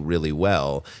fits you really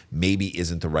well, maybe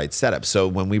isn't the right setup. So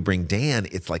when we bring Dan,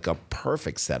 it's like a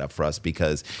perfect setup for us,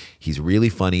 because he's really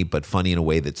funny, but funny in a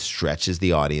way that stretches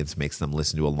the audience, makes them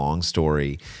listen to a long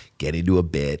story, get into a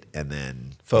bit, and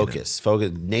then focus.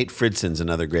 Nate Fridson's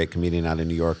another great comedian out in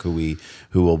New York who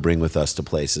will bring with us to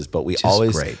places. But we're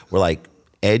like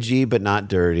edgy but not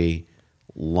dirty,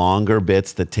 longer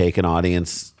bits that take an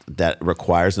audience, that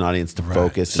requires an audience to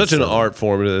focus. Such an art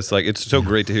form to this. Like, it's so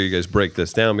great to hear you guys break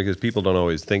this down, because people don't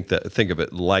always think of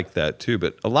it like that too.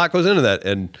 But a lot goes into that.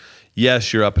 And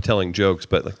yes, you're up telling jokes,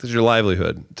 but like, this is your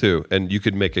livelihood too, and you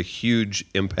could make a huge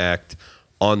impact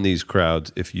on these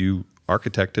crowds if you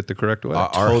architect it the correct way.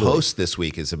 Our host this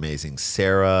week is amazing,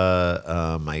 Sarah.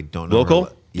 I don't know. Local?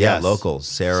 Local.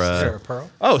 Sarah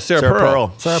Pearl. Oh, Sarah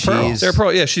Pearl. Sarah Pearl. Sarah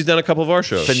Pearl. Yeah, she's done a couple of our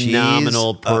shows.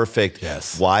 Phenomenal, perfect.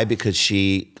 Yes. Why? Because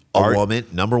she. A woman,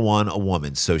 number one, a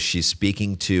woman. So she's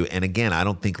speaking to, and again, I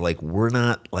don't think like we're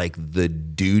not like the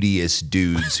dudiest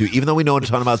dudes who, even though we know what we're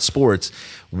talking about sports,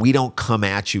 we don't come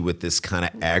at you with this kind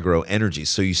of aggro energy.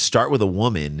 So you start with a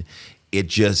woman, it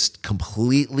just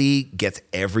completely gets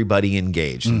everybody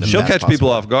engaged. She'll catch people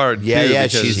off guard. She's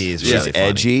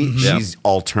edgy. Mm-hmm. She's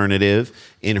alternative.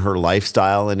 in her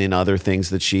lifestyle and in other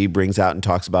things that she brings out and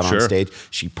talks about on stage.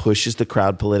 She pushes the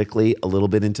crowd politically a little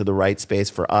bit into the right space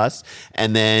for us.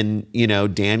 And then,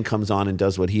 Dan comes on and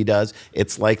does what he does.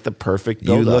 It's like the perfect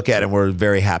build-up. You look at it, and we're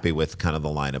very happy with kind of the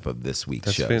lineup of this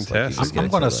week's show. That's fantastic. I'm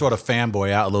going to sort of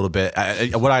fanboy out a little bit.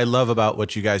 What I love about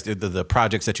what you guys did, the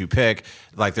projects that you pick,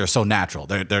 like they're so natural.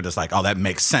 They're just like, oh, that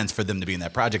makes sense for them to be in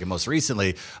that project. And most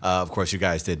recently, of course, you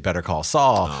guys did Better Call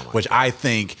Saul, which I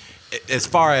think, as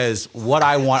far as what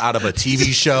I want out of a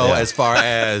TV show, as far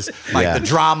as like the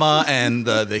drama and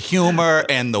the humor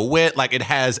and the wit, like it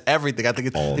has everything. I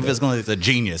think it's a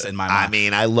genius in my mind. I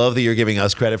mean, I love that you're giving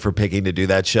us credit for picking to do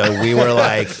that show. We were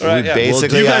like, we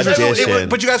basically auditioned.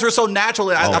 But you guys were so natural.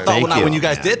 I thought when you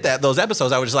guys did those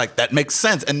episodes, I was just like, that makes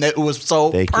sense. And it was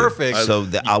so perfect. So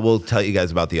I will tell you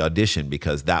guys about the audition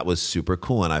because that was super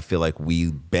cool. And I feel like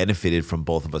we benefited from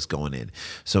both of us going in.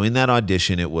 So in that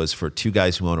audition, it was for two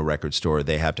guys who own a record store.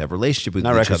 They have to have a relationship with each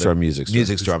other. Not record store, music store.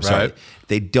 Music store, I'm sorry.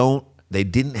 They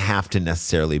didn't have to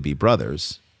necessarily be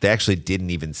brothers. They actually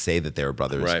didn't even say that they were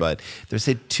brothers, but they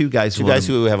said two guys who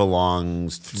have a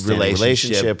long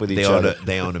relationship with each other.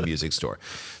 They own a music store.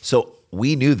 So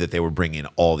we knew that they were bringing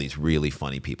all these really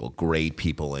funny people, great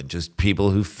people, and just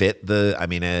people who fit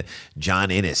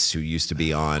John Innes, who used to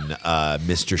be on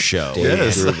Mr. Show.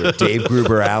 Dave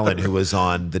Gruber Allen, who was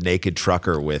on The Naked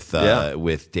Trucker with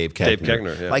Dave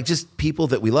Koechner. Like just people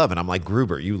that we love. And I'm like,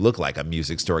 Gruber, you look like a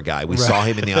music store guy. We saw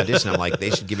him in the audition. I'm like, they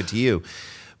should give it to you.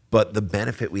 But the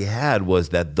benefit we had was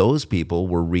that those people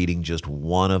were reading just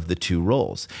one of the two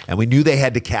roles. And we knew they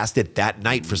had to cast it that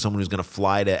night for someone who's going to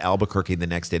fly to Albuquerque the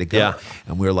next day to go. Yeah.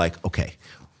 And we were like, okay,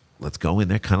 let's go in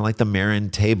there, kind of like the Marin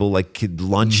table, like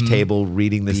lunch table,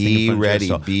 reading this thing. Be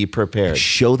ready, be prepared.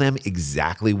 Show them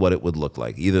exactly what it would look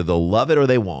like. Either they'll love it or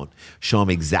they won't. Show them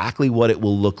exactly what it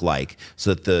will look like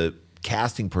so that the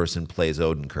casting person plays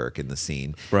Odenkirk in the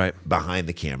scene behind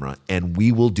the camera, and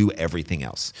we will do everything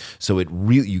else. So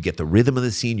you get the rhythm of the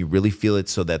scene, you really feel it,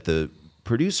 so that the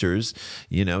producers,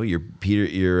 Peter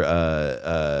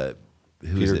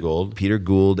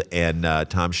Gould and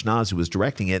Tom Schnoz, who was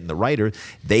directing it, and the writer,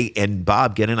 they and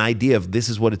Bob get an idea of this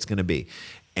is what it's going to be.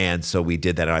 And so we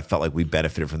did that, and I felt like we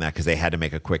benefited from that because they had to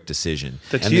make a quick decision.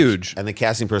 That's huge. And the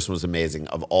casting person was amazing.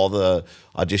 Of all the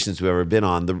auditions we've ever been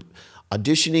on, the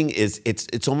auditioning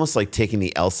it's almost like taking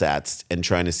the LSATs and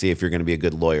trying to see if you're going to be a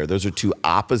good lawyer. Those are two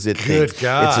opposite things. Good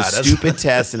God. It's a stupid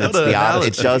test, and it's the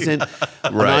opposite. It doesn't.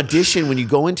 An audition, when you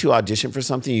go into audition for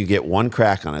something, you get one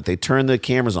crack on it. They turn the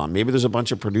cameras on. Maybe there's a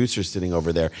bunch of producers sitting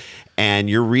over there, and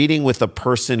you're reading with a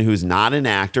person who's not an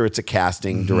actor. It's a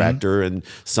casting director, and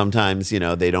sometimes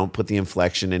they don't put the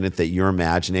inflection in it that you're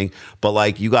imagining. But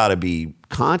like you got to be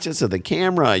conscious of the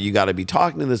camera. You got to be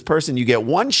talking to this person. You get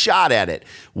one shot at it,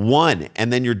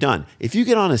 and then you're done. If you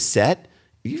get on a set,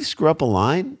 you screw up a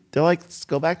line, they're like, let's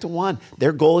go back to one.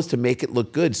 Their goal is to make it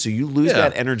look good. So you lose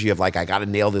that energy of like, I got to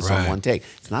nail this on one take.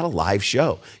 It's not a live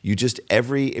show. You just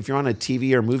if you're on a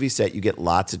TV or movie set, you get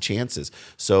lots of chances.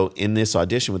 So in this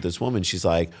audition with this woman, she's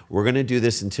like, we're going to do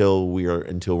this until we're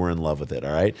in love with it.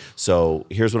 All right. So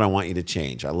here's what I want you to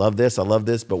change. I love this,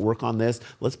 but work on this.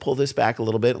 Let's pull this back a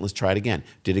little bit and let's try it again.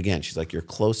 Did it again. She's like, you're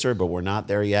closer, but we're not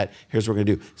there yet. Here's what we're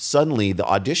going to do. Suddenly the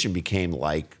audition became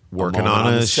like working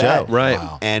on a show. Right.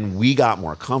 Wow. And we got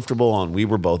more comfortable, and we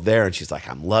were both there, and she's like,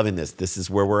 I'm loving this. This is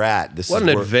where we're at. What an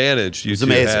advantage you two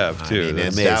have, too. I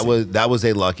mean, that was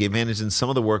a lucky advantage. And some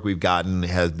of the work we've gotten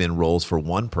has been roles for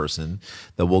one person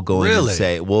that we'll go in and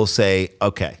say,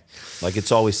 okay. Like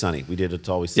It's Always Sunny. We did It's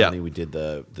Always Sunny. We did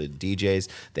the DJs.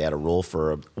 They had a role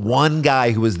for one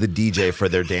guy who was the DJ for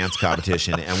their dance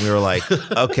competition. And we were like,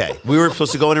 okay. We were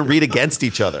supposed to go in and read against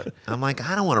each other. I'm like,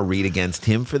 I don't want to read against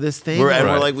him for this thing.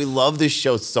 We're like, we love this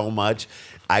show so much.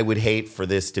 I would hate for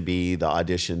this to be the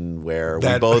audition where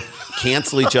we both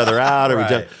cancel each other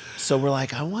out. So we're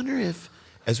like, I wonder if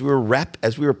as we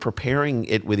were preparing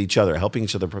it with each other, helping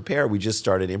each other prepare, we just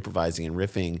started improvising and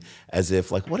riffing as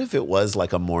if like, what if it was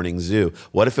like a morning zoo?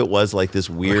 What if it was like this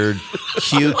weird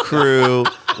cute crew,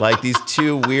 like these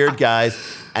two weird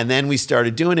guys? And then we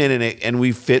started doing it, and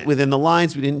we fit within the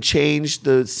lines. We didn't change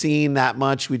the scene that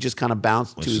much. We just kind of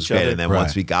bounced to each other. And then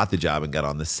once we got the job and got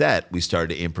on the set, we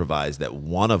started to improvise that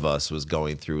one of us was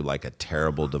going through like a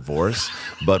terrible divorce,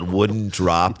 but wouldn't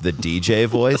drop the DJ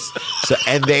voice.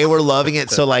 And they were loving it.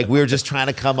 So like we were just trying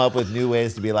to come up with new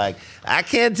ways to be like, I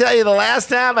can't tell you the last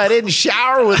time I didn't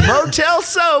shower with motel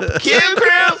soap. Cue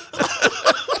crew.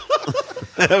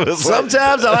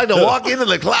 Sometimes I like to walk into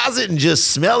the closet and just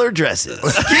smell her dresses.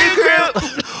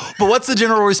 But what's the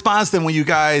general response then when you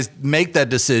guys make that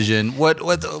decision?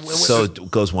 So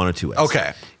it goes one or two ways.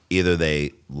 Okay. either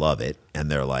they love it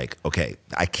and they're like, okay,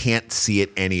 I can't see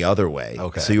it any other way.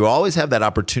 Okay. So you always have that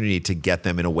opportunity to get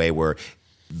them in a way where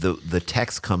the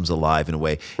text comes alive in a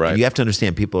way. Right. And you have to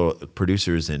understand, people,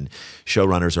 producers and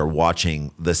showrunners are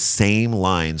watching the same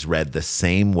lines read the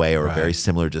same way or very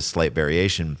similar, just slight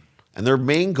variation. And their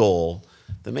main goal,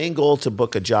 the main goal to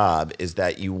book a job is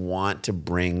that you want to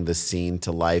bring the scene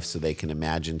to life so they can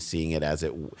imagine seeing it as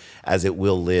it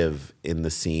will live in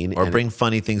the scene. Or bring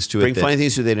funny things to it. Bring funny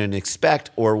things they didn't expect,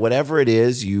 or whatever it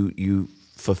is, you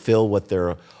fulfill what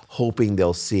they're hoping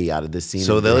they'll see out of this scene.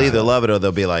 So they'll either love it or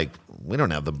they'll be like, we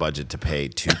don't have the budget to pay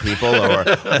 2 people,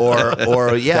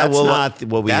 or yeah, That's not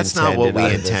what we that's not what we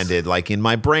intended. intended. Like in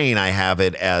my brain, I have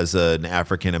it as an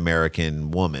African American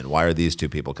woman. Why are these 2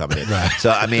 people coming in? So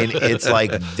I mean, it's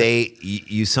like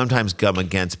you sometimes come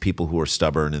against people who are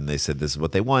stubborn and they said this is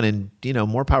what they want, and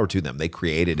more power to them. They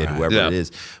created it, whoever it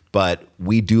is. But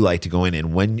we do like to go in,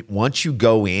 and once you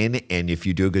go in, and if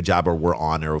you do a good job, or we're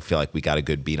on, or we feel like we got a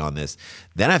good beat on this,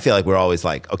 then I feel like we're always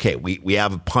like, okay, we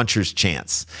have a puncher's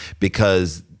chance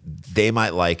because they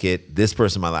might like it. This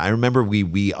person might like it. I remember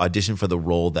we auditioned for the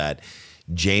role that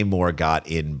Jay Moore got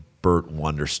in Burt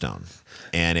Wonderstone.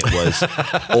 And it was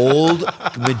old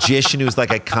magician who's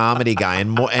like a comedy guy,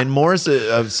 and Moore's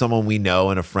someone we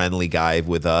know and a friendly guy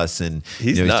with us, and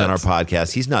he's done our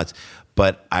podcast. He's nuts.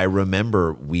 But I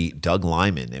remember Doug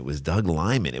Lyman. It was Doug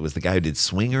Lyman. It was the guy who did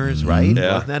Swingers, right?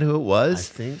 Yeah. Wasn't that who it was?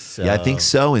 I think so. Yeah, I think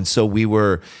so. And so we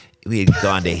had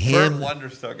gone to him. Burt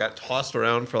Wonderstone got tossed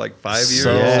around for like 5 years.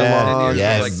 So 10 years.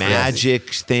 yeah, Like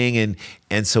magic thing,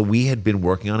 and so we had been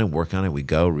working on it. We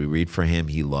go, we read for him.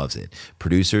 He loves it.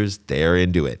 Producers, they're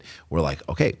into it. We're like,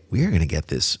 okay, we are going to get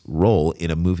this role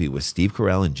in a movie with Steve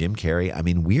Carell and Jim Carrey. I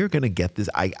mean, we are going to get this.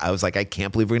 I was like, I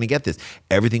can't believe we're going to get this.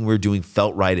 Everything we were doing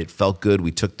felt right. It felt good.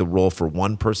 We took the role for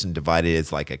one person, divided it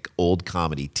as like an old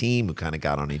comedy team who kind of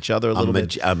got on each other a little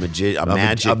bit. A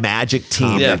magic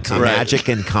team, magic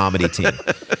and comedy team.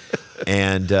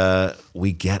 And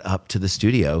we get up to the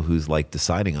studio who's like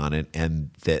deciding on it, and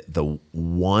the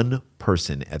one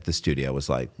person at the studio was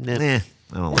like, nah,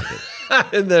 I don't like it.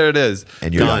 And there it is.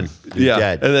 And you're done. You're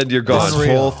dead. And then you're gone. This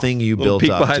whole thing you Little built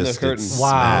peek up behind just the curtain. gets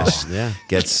Wow. smashed,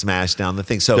 gets smashed down the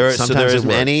thing. So There sometimes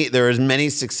are as many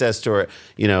success stories,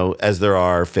 as there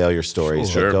are failure stories.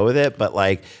 Sure. That go with it. But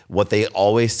like what they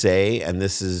always say, and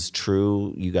this is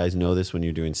true, you guys know this when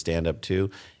you're doing stand up too.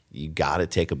 You got to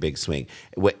take a big swing.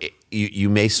 You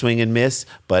may swing and miss,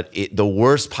 but the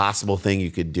worst possible thing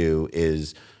you could do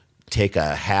is take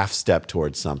a half step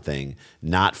towards something,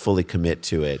 not fully commit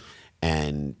to it,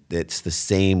 and it's the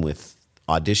same with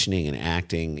auditioning and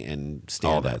acting and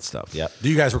stand-up. All that stuff. Yep. Do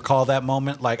you guys recall that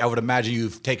moment? Like, I would imagine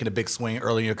you've taken a big swing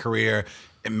early in your career,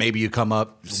 and maybe you come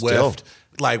up whiffed.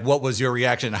 Like, what was your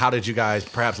reaction? How did you guys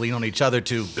perhaps lean on each other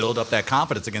to build up that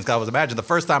confidence against? Because I was imagine the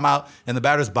first time out in the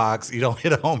batter's box, you don't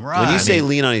hit a home run. When you say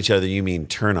lean on each other, you mean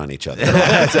turn on each other.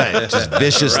 That's right. Just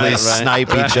viciously snipe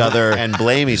each other and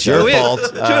blame each Your other. fault.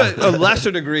 To a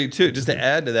lesser degree, too, just to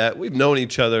add to that, we've known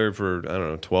each other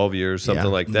for, 12 years, something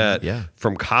like that,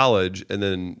 from college. And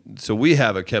then, so we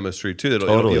have a chemistry, too.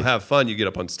 That you have fun, you get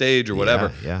up on stage or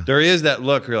whatever. Yeah. There is that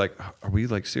look, you're like, are we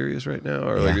like serious right now?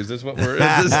 Or like, is this what we're,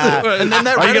 and then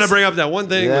are you going to bring up that one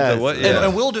thing with the what? Yeah.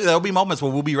 And there'll be moments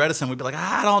where we'll be reticent. We'll be like,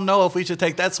 I don't know if we should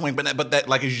take that swing. But that,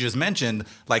 like as you just mentioned,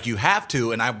 like you have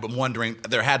to. And I'm wondering,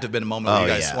 there had to have been a moment where you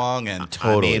guys swung. And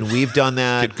Totally. I mean, we've done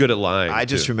that. Get good at lying.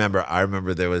 I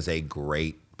remember there was a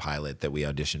great pilot that we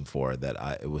auditioned for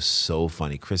it was so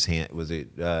funny.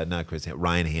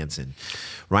 Ryan Hansen.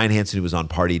 Ryan Hansen, who was on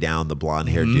Party Down, the blonde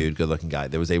haired dude, good looking guy.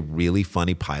 There was a really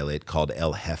funny pilot called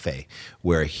El Jefe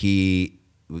where he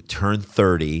turned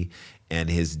 30 and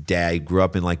his dad grew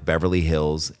up in like Beverly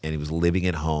Hills and he was living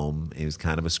at home. He was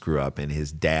kind of a screw up, and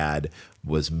his dad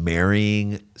was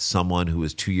marrying someone who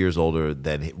was 2 years older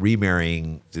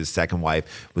remarrying his second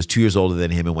wife, was 2 years older than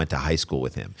him and went to high school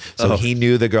with him. So he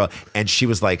knew the girl, and she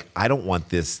was like, I don't want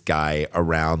this guy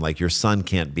around. Like, your son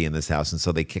can't be in this house. And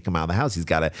so they kick him out of the house.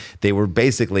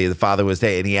 The father was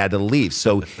there and he had to leave.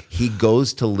 So he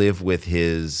goes to live with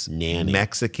his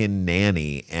Mexican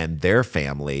nanny and their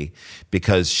family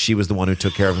because she was the one who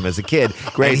took care of him as a kid.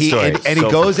 Great story. And he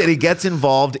goes and he gets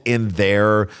involved in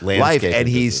their life, and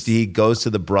he goes to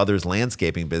the brother's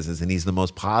landscaping business, and he's the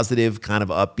most positive, kind of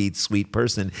upbeat, sweet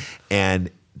person,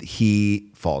 and he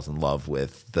falls in love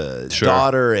with the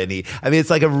daughter, and it's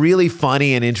like a really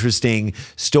funny and interesting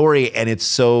story, and it's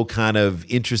so kind of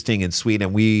interesting and sweet.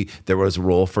 And there was a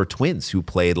role for twins who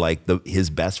played like his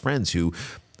best friends who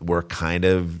were kind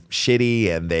of shitty,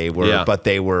 and they were, but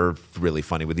they were really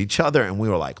funny with each other. And we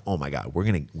were like, oh my God, we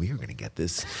are gonna get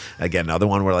this. Again, another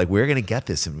one, we're like, we're gonna get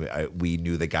this. And we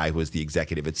knew the guy who was the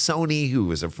executive at Sony, who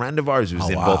was a friend of ours, who was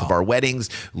in both of our weddings,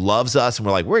 loves us. And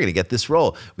we're like, we're gonna get this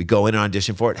role. We go in and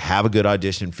audition for it, have a good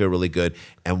audition, feel really good.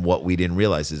 And what we didn't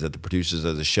realize is that the producers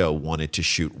of the show wanted to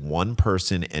shoot one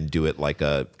person and do it like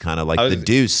a kind of like The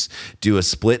Deuce, do a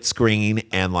split screen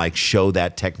and like show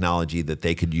that technology that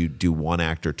they could do one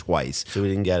actor twice. So we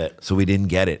didn't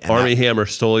get it. And Armie Hammer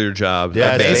stole your job.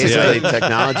 Yeah, basically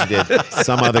technology did.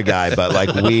 Some other guy, but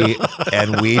like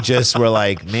we just were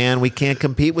like, man, we can't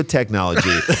compete with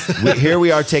technology. Here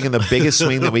we are taking the biggest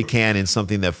swing that we can in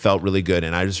something that felt really good.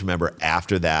 And I just remember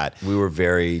after that, we were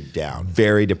very down,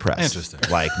 very depressed. Interesting.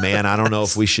 Like, man, I don't know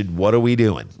if we should. What are we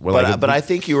doing? But I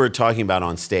think you were talking about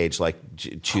on stage, like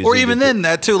choosing, or even then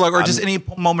that too, like, or just any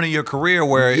moment in your career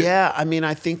where. Yeah, I mean,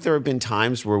 I think there have been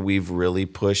times where we've really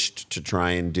pushed to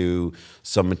try and do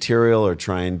some material or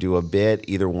try and do a bit.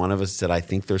 Either one of us said, I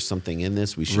think there's something in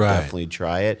this. We should definitely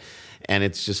try it. And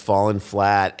it's just fallen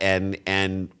flat.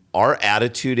 And our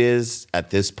attitude is,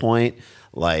 at this point,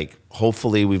 like,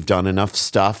 hopefully we've done enough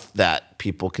stuff that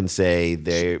people can say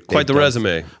quite the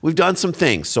resume. We've done some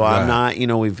things. So I'm not,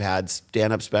 we've had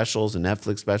stand-up specials, a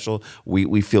Netflix special.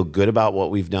 We feel good about what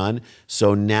we've done.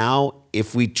 So now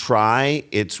if we try,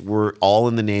 we're all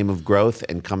in the name of growth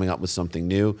and coming up with something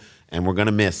new. And we're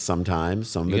gonna miss sometimes.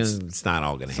 Some of it's not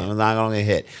all gonna hit. Some of it's not gonna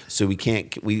hit. So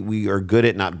we are good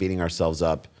at not beating ourselves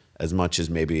up as much as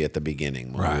maybe at the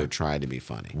beginning when we were trying to be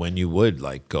funny. When you would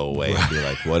like go away and be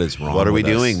like, what is wrong? What are we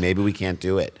with doing? us? Maybe we can't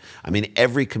do it. I mean,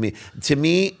 to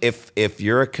me, if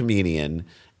you're a comedian,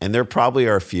 and there probably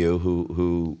are a few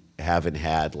who haven't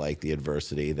had like the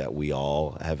adversity that we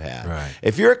all have had. Right.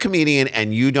 If you're a comedian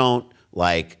and you don't,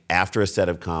 like, after a set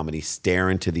of comedy, stare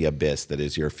into the abyss that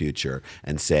is your future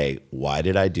and say, why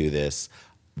did I do this?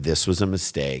 This was a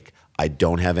mistake. I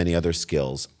don't have any other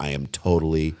skills. I am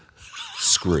totally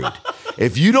screwed.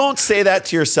 If you don't say that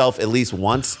to yourself at least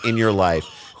once in your life,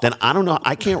 then I don't know.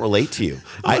 I can't relate to you.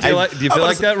 Do you feel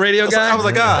like that radio guy? I was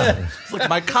like, it's like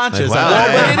my conscience. Like,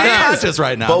 wow. I'm my conscience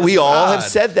right now. But we all have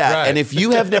said that. Right. And if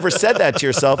you have never said that to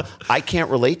yourself, I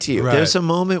can't relate to you. Right. There's a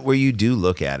moment where you do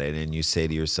look at it and you say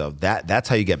to yourself, that's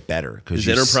how you get better. Is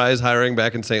Enterprise hiring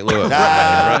back in St. Louis?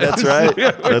 That's right.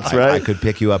 That's right. I could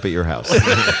pick you up at your house.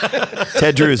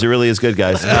 Ted Drewes, it really is good,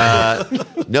 guys.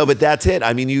 No, but that's it.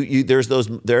 I mean, there's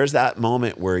that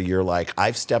moment where you're like,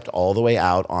 I've stepped all the way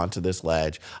out onto this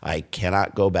ledge. I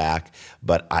cannot go back,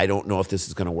 but I don't know if this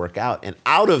is going to work out. And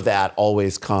out of that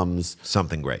always comes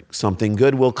Something great. something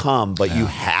good will come, but you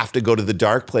have to go to the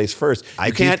dark place first.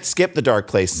 You can't skip the dark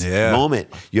place moment.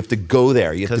 You have to go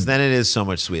there. Because then it is so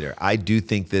much sweeter. I do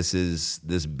think this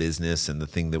business and the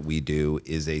thing that we do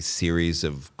is a series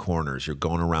of corners. You're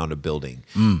going around a building,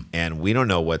 and we don't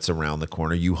know what's around the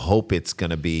corner. You hope it's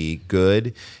going to be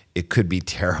good. It could be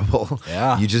terrible.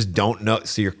 Yeah. You just don't know.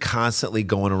 So you're constantly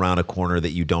going around a corner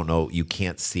that you don't know, you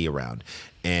can't see around.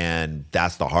 And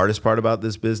that's the hardest part about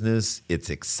this business. It's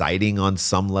exciting on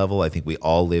some level. I think we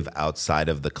all live outside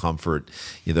of the comfort.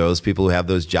 Those people who have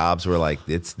those jobs where like,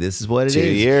 this is what it is. 2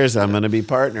 years, I'm going to be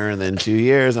partner, and then 2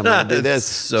 years, I'm going to do this.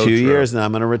 So 2 true. years, and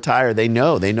I'm going to retire. They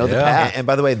know the path. And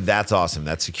by the way, that's awesome.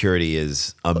 That security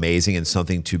is amazing and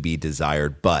something to be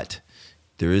desired. But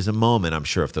there is a moment, I'm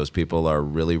sure, if those people are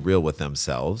really real with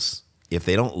themselves, if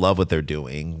they don't love what they're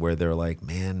doing, where they're like,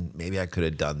 man, maybe I could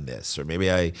have done this, or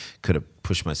maybe I could have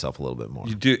pushed myself a little bit more.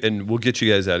 You do, and we'll get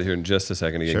you guys out of here in just a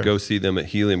second. Again, go see them at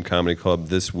Helium Comedy Club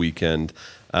this weekend.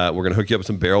 We're going to hook you up with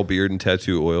some Barrel Beard and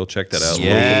Tattoo Oil. Check that out.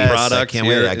 Yes, Local product. I can't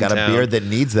wait. I got a beard that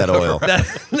needs that oil.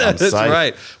 That's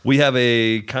right. We have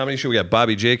a comedy show. We got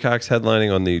Bobby Jaycox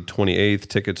headlining on the 28th.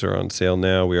 Tickets are on sale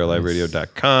now.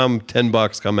 WeAreLiveRadio.com.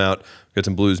 $10. Come out. Got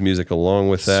some blues music along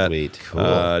with that. Sweet.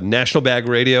 Cool. National Bag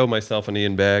Radio, myself and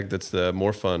Ian Bagg. That's the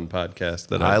More Fun podcast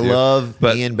that I do. Love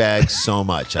Ian Bagg so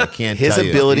much. I can't His tell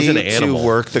you. ability He's an to animal.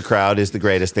 work the crowd is the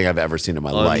greatest thing I've ever seen in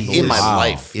my life. In my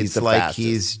life. It's the like fastest.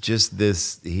 he's just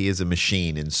this, he is a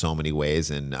machine in so many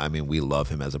ways. And I mean, we love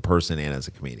him as a person and as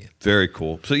a comedian. Very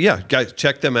cool. So yeah, guys,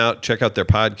 check them out. Check out their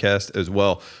podcast as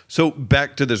well. So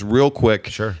back to this real quick.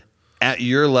 Sure. At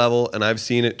your level, and I've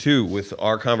seen it too with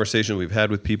our conversation we've had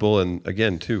with people, and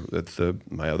again too with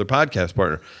my other podcast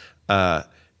partner.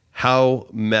 How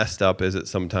messed up is it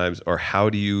sometimes, or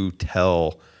how do you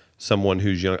tell someone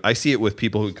who's young? I see it with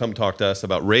people who come talk to us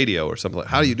about radio or something like,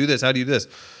 how do you do this? How do you do this?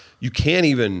 You can't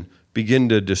even begin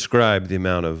to describe the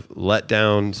amount of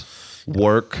letdowns,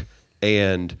 work,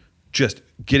 and just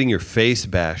getting your face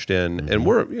bashed in. And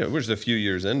we're just a few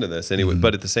years into this anyway,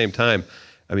 but at the same time,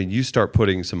 I mean, you start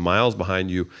putting some miles behind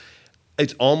you.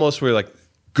 It's almost where like,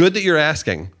 good that you're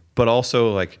asking, but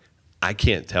also like, I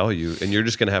can't tell you, and you're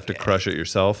just going to have to crush it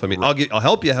yourself. I mean, I'll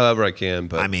help you however I can,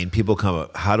 but I mean, people come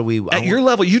up. How do we at your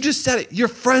level? You just said it. You're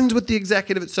friends with the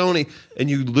executive at Sony, and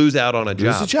you lose out on a job.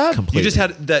 Lose a job completely. You just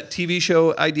had that TV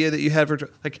show idea that you had for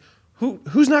like.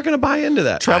 Who's not going to buy into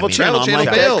that? Travel Channel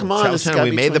bailed. Come on, Travel Channel.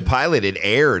 We made the pilot. It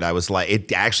aired. I was like,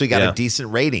 it actually got a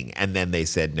decent rating, and then they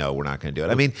said, no, we're not going to do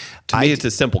it. I mean, to me, it's a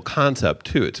simple concept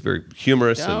too. It's very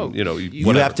humorous, and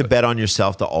you have to bet on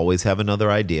yourself to always have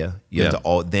another idea. You have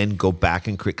to then go back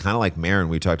and create, kind of like Maron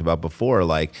we talked about before.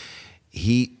 Like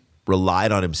he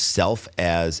relied on himself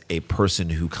as a person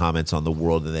who comments on the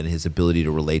world, and then his ability to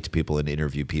relate to people and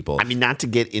interview people. I mean, not to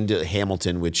get into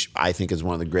Hamilton, which I think is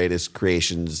one of the greatest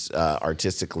creations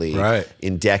artistically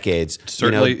in decades.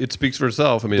 Certainly, it speaks for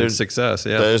itself. I mean, it's success.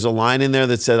 Yeah, there's a line in there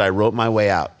that says, "I wrote my way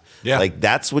out." Yeah, like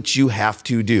that's what you have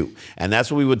to do, and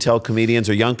that's what we would tell comedians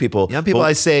or young people.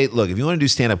 I say, look, if you want to do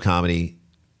stand-up comedy,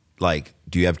 like,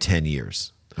 do you have 10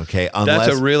 years? Okay,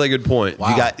 that's a really good point.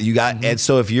 Wow. You got, and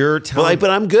so if you're telling, but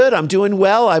I'm good, I'm doing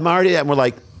well, and we're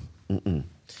like,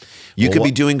 you could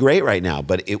be doing great right now,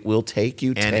 but it will take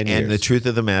you 10 years. And the truth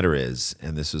of the matter is,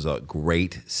 and this is a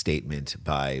great statement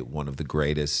by one of the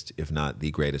greatest, if not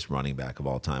the greatest running back of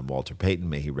all time, Walter Payton,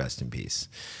 may he rest in peace.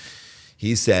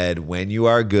 He said, when you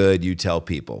are good, you tell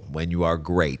people. When you are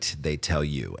great, they tell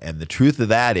you. And the truth of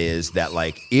that is that,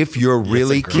 like, if you're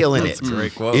really killing it,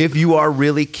 if you are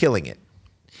really killing it,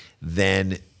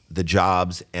 then the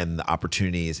jobs and the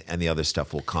opportunities and the other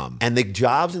stuff will come. And the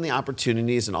jobs and the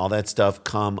opportunities and all that stuff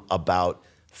come about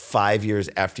 5 years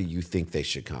after you think they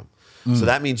should come. So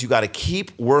that means you got to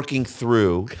keep working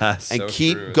through and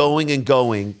keep going and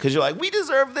going, because you're like, we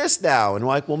deserve this now. And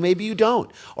we're like, well, maybe you don't.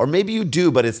 Or maybe you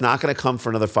do, but it's not going to come for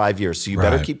another 5 years. So you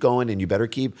better keep going, and you better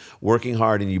keep working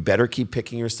hard, and you better keep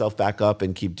picking yourself back up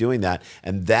and keep doing that.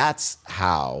 And that's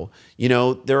how,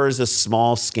 there is a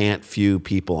small, scant few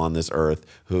people on this earth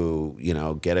who,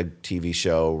 get a TV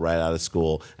show right out of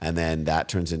school, and then that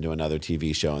turns into another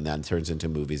TV show, and that turns into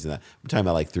movies. And that. We're talking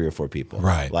about like 3 or 4 people.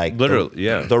 Right. Like literally,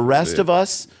 the rest of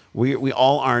us, we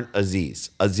all aren't Aziz.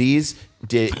 Aziz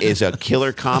is a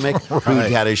killer comic who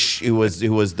had he was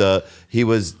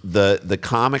the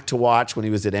comic to watch when he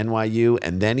was at NYU,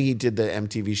 and then he did the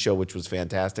MTV show, which was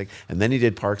fantastic, and then he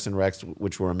did Parks and Recs,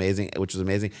 which was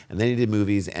amazing, and then he did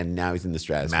movies, and now he's in the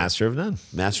stratosphere.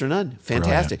 Master of None,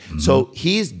 fantastic. So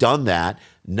he's done that.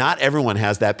 Not everyone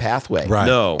has that pathway. Right.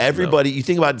 No. Everybody, you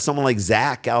think about someone like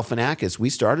Zach Galifianakis. We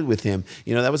started with him.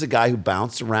 That was a guy who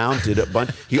bounced around, did a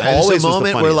bunch. He always was the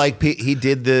funniest. Where like he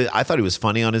did I thought he was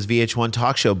funny on his VH1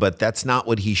 talk show, but that's not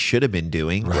what he should have been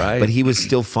doing. Right. But he was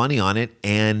still funny on it,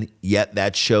 and yet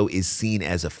that show is seen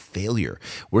as a failure.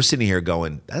 We're sitting here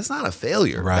going, that's not a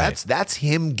failure. Right. That's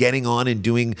him getting on and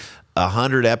doing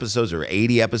 100 episodes or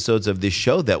 80 episodes of this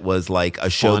show that was like a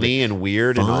show funny and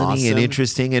weird and awesome and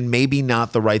interesting, and maybe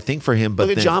not the right thing for him. But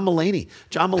look at John Mulaney.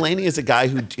 John Mulaney is a guy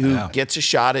who gets a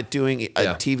shot at doing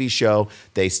a TV show.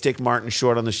 They stick Martin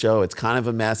Short on the show. It's kind of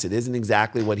a mess. It isn't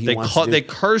exactly what he wants to do. They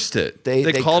cursed it.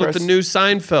 They called it the new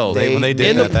Seinfeld. When they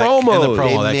did in the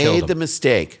promo, they made the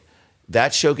mistake.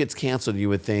 That show gets canceled. You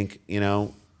would think,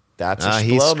 that's a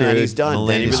blow, man. He's done.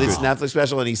 Then he released a Netflix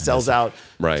special, and he sells out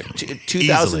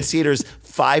 2,000 seaters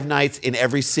 5 nights in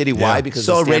every city. Why? Because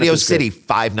Radio City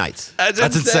 5 nights. That's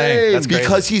insane. That's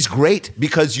because he's great.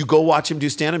 Because you go watch him do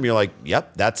stand-up, and you're like,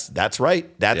 yep, that's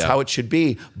right. That's how it should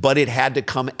be. But it had to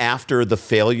come after the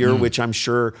failure, which I'm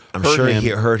sure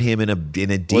hurt him in a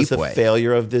deep way. The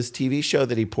failure of this TV show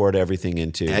that he poured everything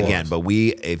into. Again, but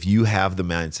if you have the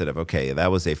mindset of, okay, that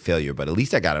was a failure, but at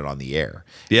least I got it on the air.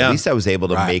 Yeah. At least I was able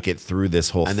to make it through this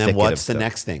whole thing. And then what's the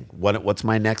next thing? What's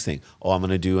my next thing? Oh, I'm going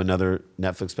to do another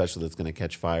Netflix special that's going to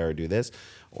catch fire, or do this.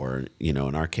 Or, in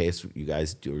our case, you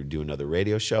guys do another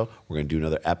radio show. We're going to do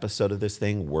another episode of this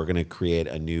thing. We're going to create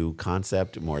a new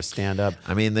concept, more stand-up.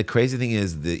 I mean, the crazy thing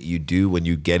is that you do, when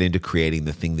you get into creating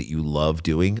the thing that you love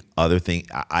doing,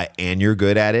 and you're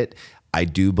good at it, I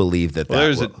do believe that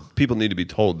people need to be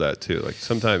told that, too. Like,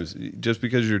 sometimes, just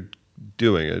because you're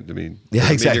doing it, you're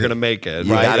going to make it.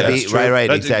 You got to be right.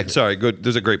 Exactly. Sorry, good.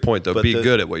 There's a great point though. Be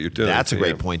good at what you're doing. That's a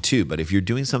great point too. But if you're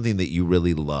doing something that you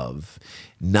really love,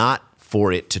 not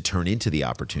for it to turn into the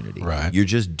opportunity, you're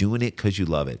just doing it because you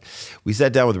love it. We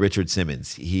sat down with Richard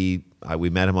Simmons. We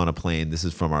met him on a plane. This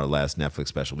is from our last Netflix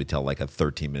special. We tell like a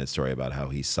 13-minute story about how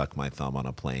he sucked my thumb on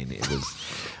a plane. It was,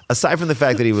 aside from the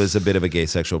fact that he was a bit of a gay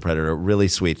sexual predator, a really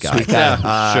sweet guy.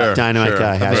 Dynamite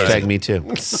guy. Hashtag me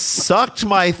too. Sucked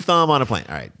my thumb on a plane.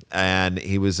 All right. And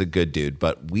he was a good dude.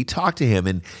 But we talked to him,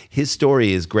 and his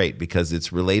story is great because it's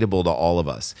relatable to all of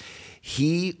us.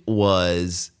 He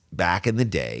was, back in the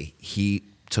day, he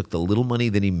took the little money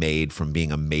that he made from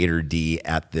being a maitre d'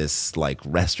 at this like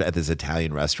restaurant, at this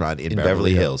Italian restaurant in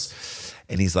Beverly Hills.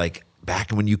 And he's like,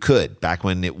 back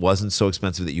when it wasn't so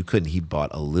expensive that you couldn't, he bought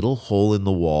a little hole in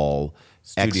the wall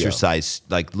exercise,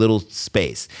 like little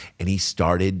space. And he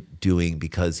started doing,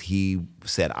 because he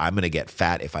said, I'm going to get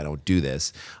fat if I don't do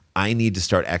this. I need to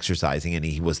start exercising. And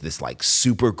he was this like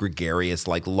super gregarious,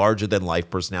 like larger than life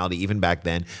personality even back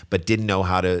then, but didn't know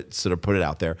how to sort of put it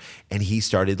out there. And he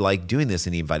started like doing this,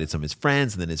 and he invited some of his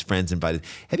friends, and then his friends invited,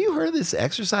 have you heard of this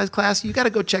exercise class? You got to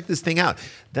go check this thing out.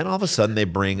 Then all of a sudden they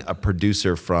bring a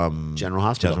producer from General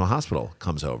Hospital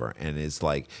comes over, and is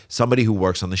like somebody who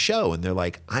works on the show. And they're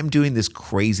like, I'm doing this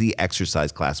crazy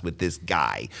exercise class with this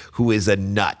guy who is a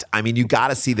nut. I mean, you got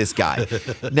to see this guy.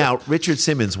 Now, Richard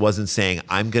Simmons wasn't saying,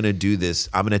 I'm going to do this.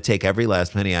 I'm going to take every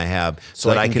last penny I have so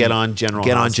that I can get on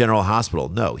General Hospital.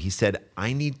 No, he said,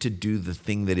 I need to do the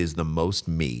thing that is the most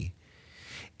me.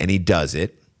 And he does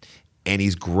it, and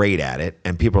he's great at it.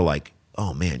 And people are like,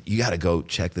 oh man, you got to go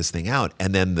check this thing out.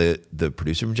 And then the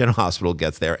producer from General Hospital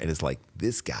gets there and is like,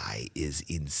 this guy is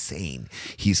insane.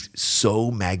 He's so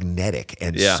magnetic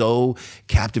and so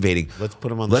captivating. Let's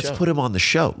put him on the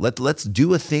show. Let's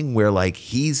do a thing where like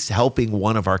he's helping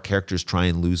one of our characters try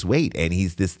and lose weight. And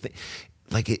he's this thing.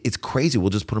 Like, it's crazy. We'll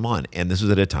just put him on. And this was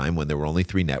at a time when there were only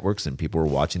 3 networks and people were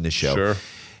watching the show. Sure.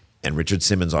 And Richard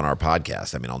Simmons on our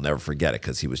podcast, I mean, I'll never forget it,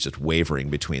 because he was just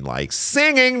wavering between like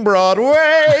singing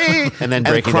Broadway and then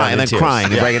breaking down in tears.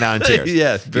 Crying and breaking down in tears.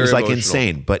 Yeah, he was like emotional.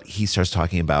 insane. But he starts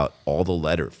talking about all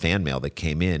the fan mail that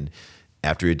came in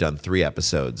after he had done 3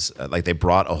 episodes. Like, they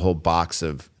brought a whole box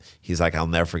of, he's like, I'll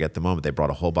never forget the moment. They brought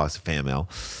a whole box of fan mail.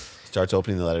 Starts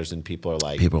opening the letters, and people are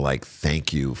like,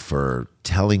 thank you for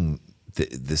telling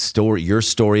the story, your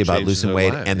story about losing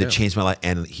weight, and that changed my life.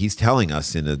 And he's telling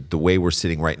us in the way we're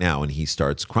sitting right now, and he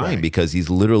starts crying because he's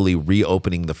literally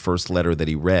reopening the first letter that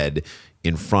he read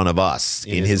in front of us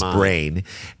in his brain,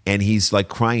 and he's like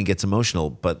crying and gets emotional.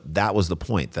 But that was the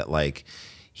point, that like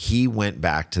he went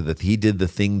back to he did the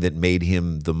thing that made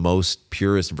him the most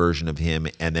purest version of him,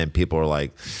 and then people are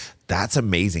like, that's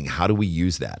amazing. How do we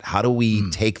use that? How do we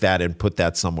take that and put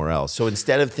that somewhere else? So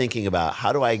instead of thinking about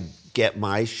how do I get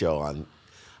my show on,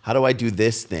 how do I do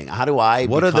this thing? How do I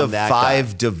What are the that 5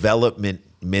 guy? development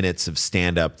minutes of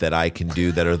stand-up that I can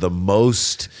do that are the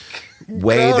most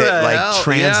way that like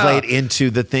translate into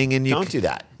the thing? And you don't do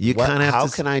that. You kind of have How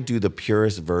to. can I do the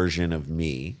purest version of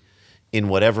me in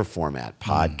whatever format?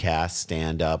 Podcast,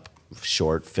 stand-up,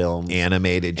 short film,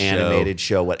 animated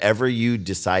show, whatever you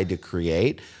decide to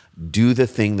create. Do the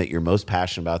thing that you're most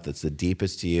passionate about, that's the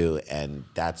deepest to you, and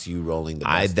that's you rolling the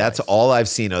best That's dice. all I've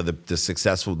seen of the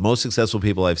most successful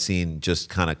people I've seen just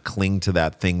kind of cling to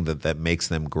that thing that makes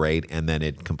them great, and then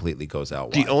it completely goes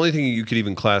out wide. The only thing you could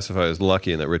even classify as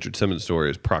lucky in that Richard Simmons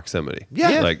story is proximity.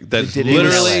 Yeah. Like, that's He did it in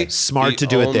literally LA. Smart to the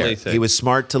do it there. only thing. He was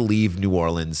smart to leave New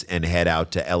Orleans and head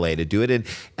out to LA to do it. And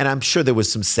I'm sure there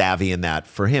was some savvy in that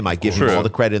for him. I give him all the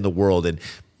credit in the world. And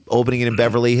opening it in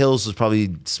Beverly Hills was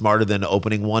probably smarter than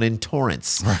opening one in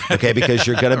Torrance. Okay, because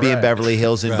you're going to be in Beverly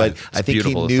Hills. But I think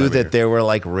he knew that there were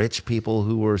like rich people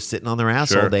who were sitting on their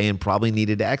ass all day and probably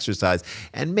needed to exercise.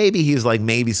 And maybe he's like,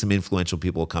 maybe some influential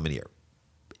people will come in here.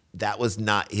 That was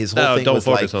not his whole thing. Don't was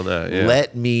focus like, on that. Yeah.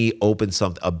 Let me open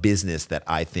a business that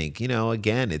I think,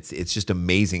 again, it's just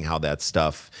amazing how that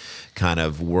stuff kind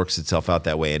of works itself out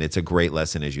that way. And it's a great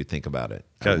lesson as you think about it.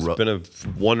 Guys, it's been a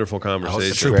wonderful conversation.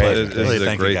 it's a true pleasure. This Really is a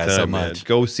thank you great guys time, so man. much.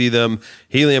 Go see them.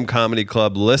 Helium Comedy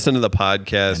Club. Listen to the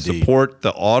podcast. Indeed. Support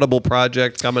the Audible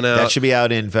project coming out. That should be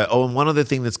out in. And one other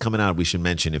thing that's coming out, we should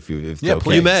mention if it's okay.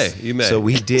 please. You may. So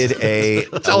we did a.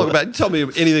 Tell me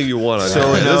anything you want on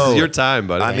So that. no, This is your time,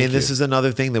 buddy. I mean, this is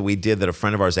another thing that we did that a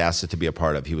friend of ours asked us to be a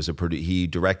part of. He was he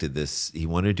directed this. He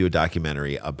wanted to do a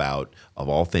documentary about, of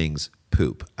all things,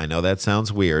 poop. I know that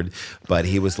sounds weird, but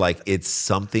he was like, it's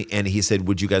something. And he said,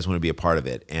 would you guys want to be a part of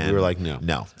it? And we were like, no. I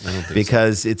don't think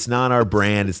because it's not our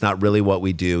brand. It's not really what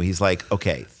we do. He's like,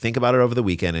 okay, think about it over the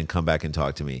weekend and come back and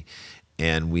talk to me.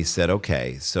 And we said,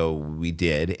 okay. So we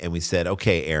did. And we said,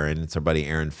 okay, Aaron, it's our buddy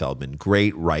Aaron Feldman,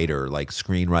 great writer, like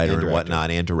screenwriter and whatnot,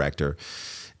 and director.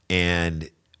 And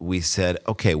we said,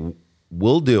 okay,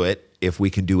 we'll do it if we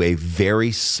can do a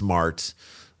very smart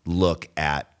look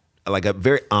at, like a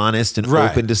very honest and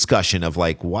open discussion of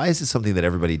like, why is this something that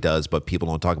everybody does but people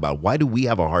don't talk about? Why do we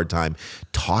have a hard time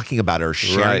talking about it or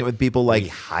sharing it with people? Like, we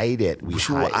hide it.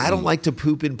 I don't like to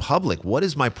poop in public. What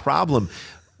is my problem?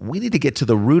 We need to get to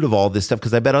the root of all this stuff,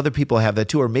 because I bet other people have that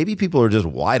too, or maybe people are just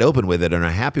wide open with it and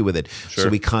are happy with it. So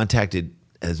we contacted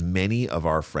as many of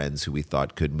our friends who we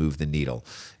thought could move the needle.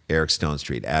 Eric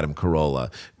Stonestreet, Adam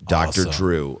Carolla, Dr.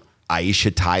 Drew,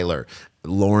 Aisha Tyler,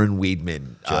 Lauren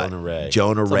Weedman,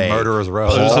 Jonah Ray, Murderer's Row.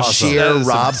 Paul Scheer,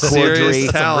 Rob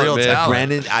Corddry,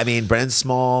 talent, Brendan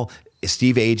Small,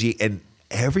 Steve Agee, and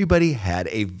everybody had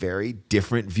a very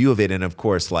different view of it. And of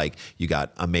course, like, you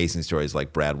got amazing stories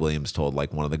like Brad Williams told,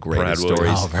 like, one of the greatest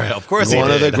stories. Of course,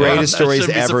 one of the greatest stories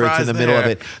ever. It's in the middle of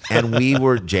it. And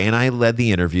Jay and I led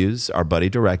the interviews. Our buddy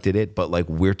directed it, but like,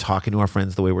 we're talking to our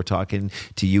friends the way we're talking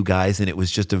to you guys. And it was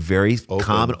just a very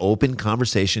open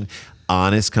conversation,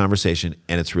 honest conversation.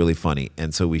 And it's really funny.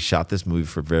 And so we shot this movie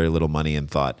for very little money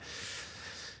and thought,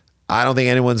 I don't think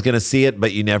anyone's going to see it,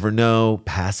 but you never know.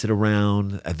 Pass it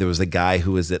around. There was a guy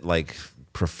who was at like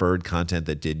Preferred Content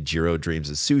that did Jiro Dreams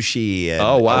of Sushi and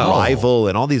Arrival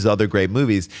and all these other great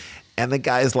movies. And the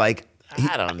guy's like,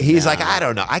 he's like, I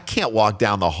don't know. I can't walk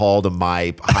down the hall to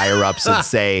my higher ups and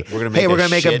say, we're going to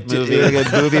make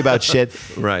a movie about shit.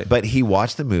 Right. But he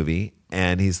watched the movie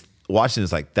and he's watching.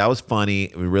 It's like, that was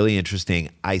funny, really interesting.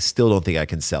 I still don't think I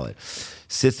can sell it.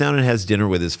 Sits down and has dinner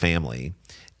with his family.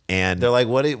 And they're like,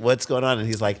 what's going on? And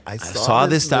he's like, I saw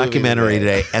this documentary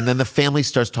today. And then the family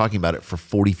starts talking about it for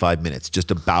 45 minutes, just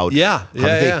about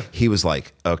He was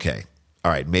like, okay,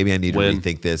 all right, maybe I need to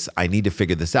rethink this. I need to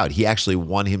figure this out. He actually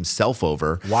won himself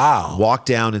over. Wow. Walked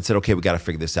down and said, okay, we got to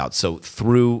figure this out. So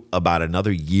through about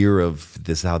another year of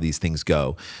this, how these things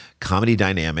go, Comedy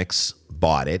Dynamics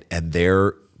bought it and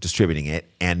they're distributing it.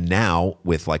 And now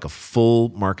with like a full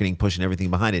marketing push and everything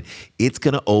behind it, it's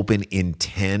going to open in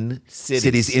 10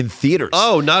 cities in theaters.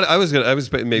 Oh, I was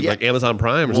maybe like Amazon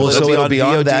Prime or something. So it'll be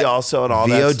on VOD that, also and all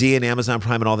VOD and Amazon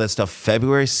Prime and all that stuff.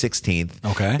 February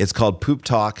 16th. Okay. It's called Poop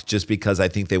Talk just because I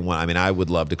think they want, I mean, I would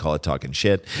love to call it talking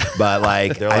shit, but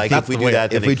like, they're like, if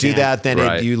we do that,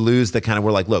 then you lose the kind of,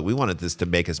 we're like, look, we wanted this to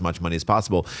make as much money as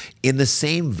possible. In the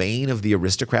same vein of The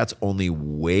Aristocrats, only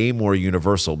way more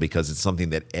universal because it's something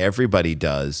that everybody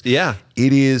does. Yeah.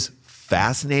 It is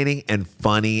fascinating and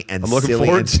funny and silly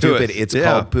and stupid. It's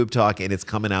called Poop Talk and it's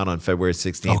coming out on February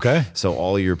 16th. Okay. So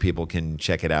all your people can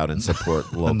check it out and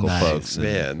support local folks. And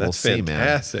man, that's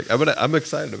fantastic. I'm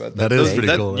excited about that. That is pretty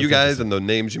cool. You guys and the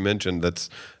names you mentioned, those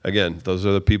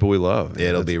are the people we love.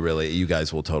 It'll be really, you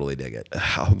guys will totally dig it.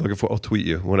 I'm looking for, I'll tweet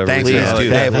you whenever. Thanks,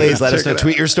 please let us know.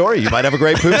 Tweet your story. You might have a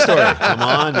great poop story. Come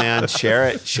on, man. Share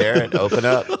it. Open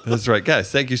up. That's right. Guys,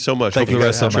 thank you so much. Hope the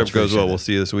rest of the trip goes well. We'll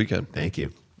see you this weekend. Thank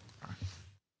you.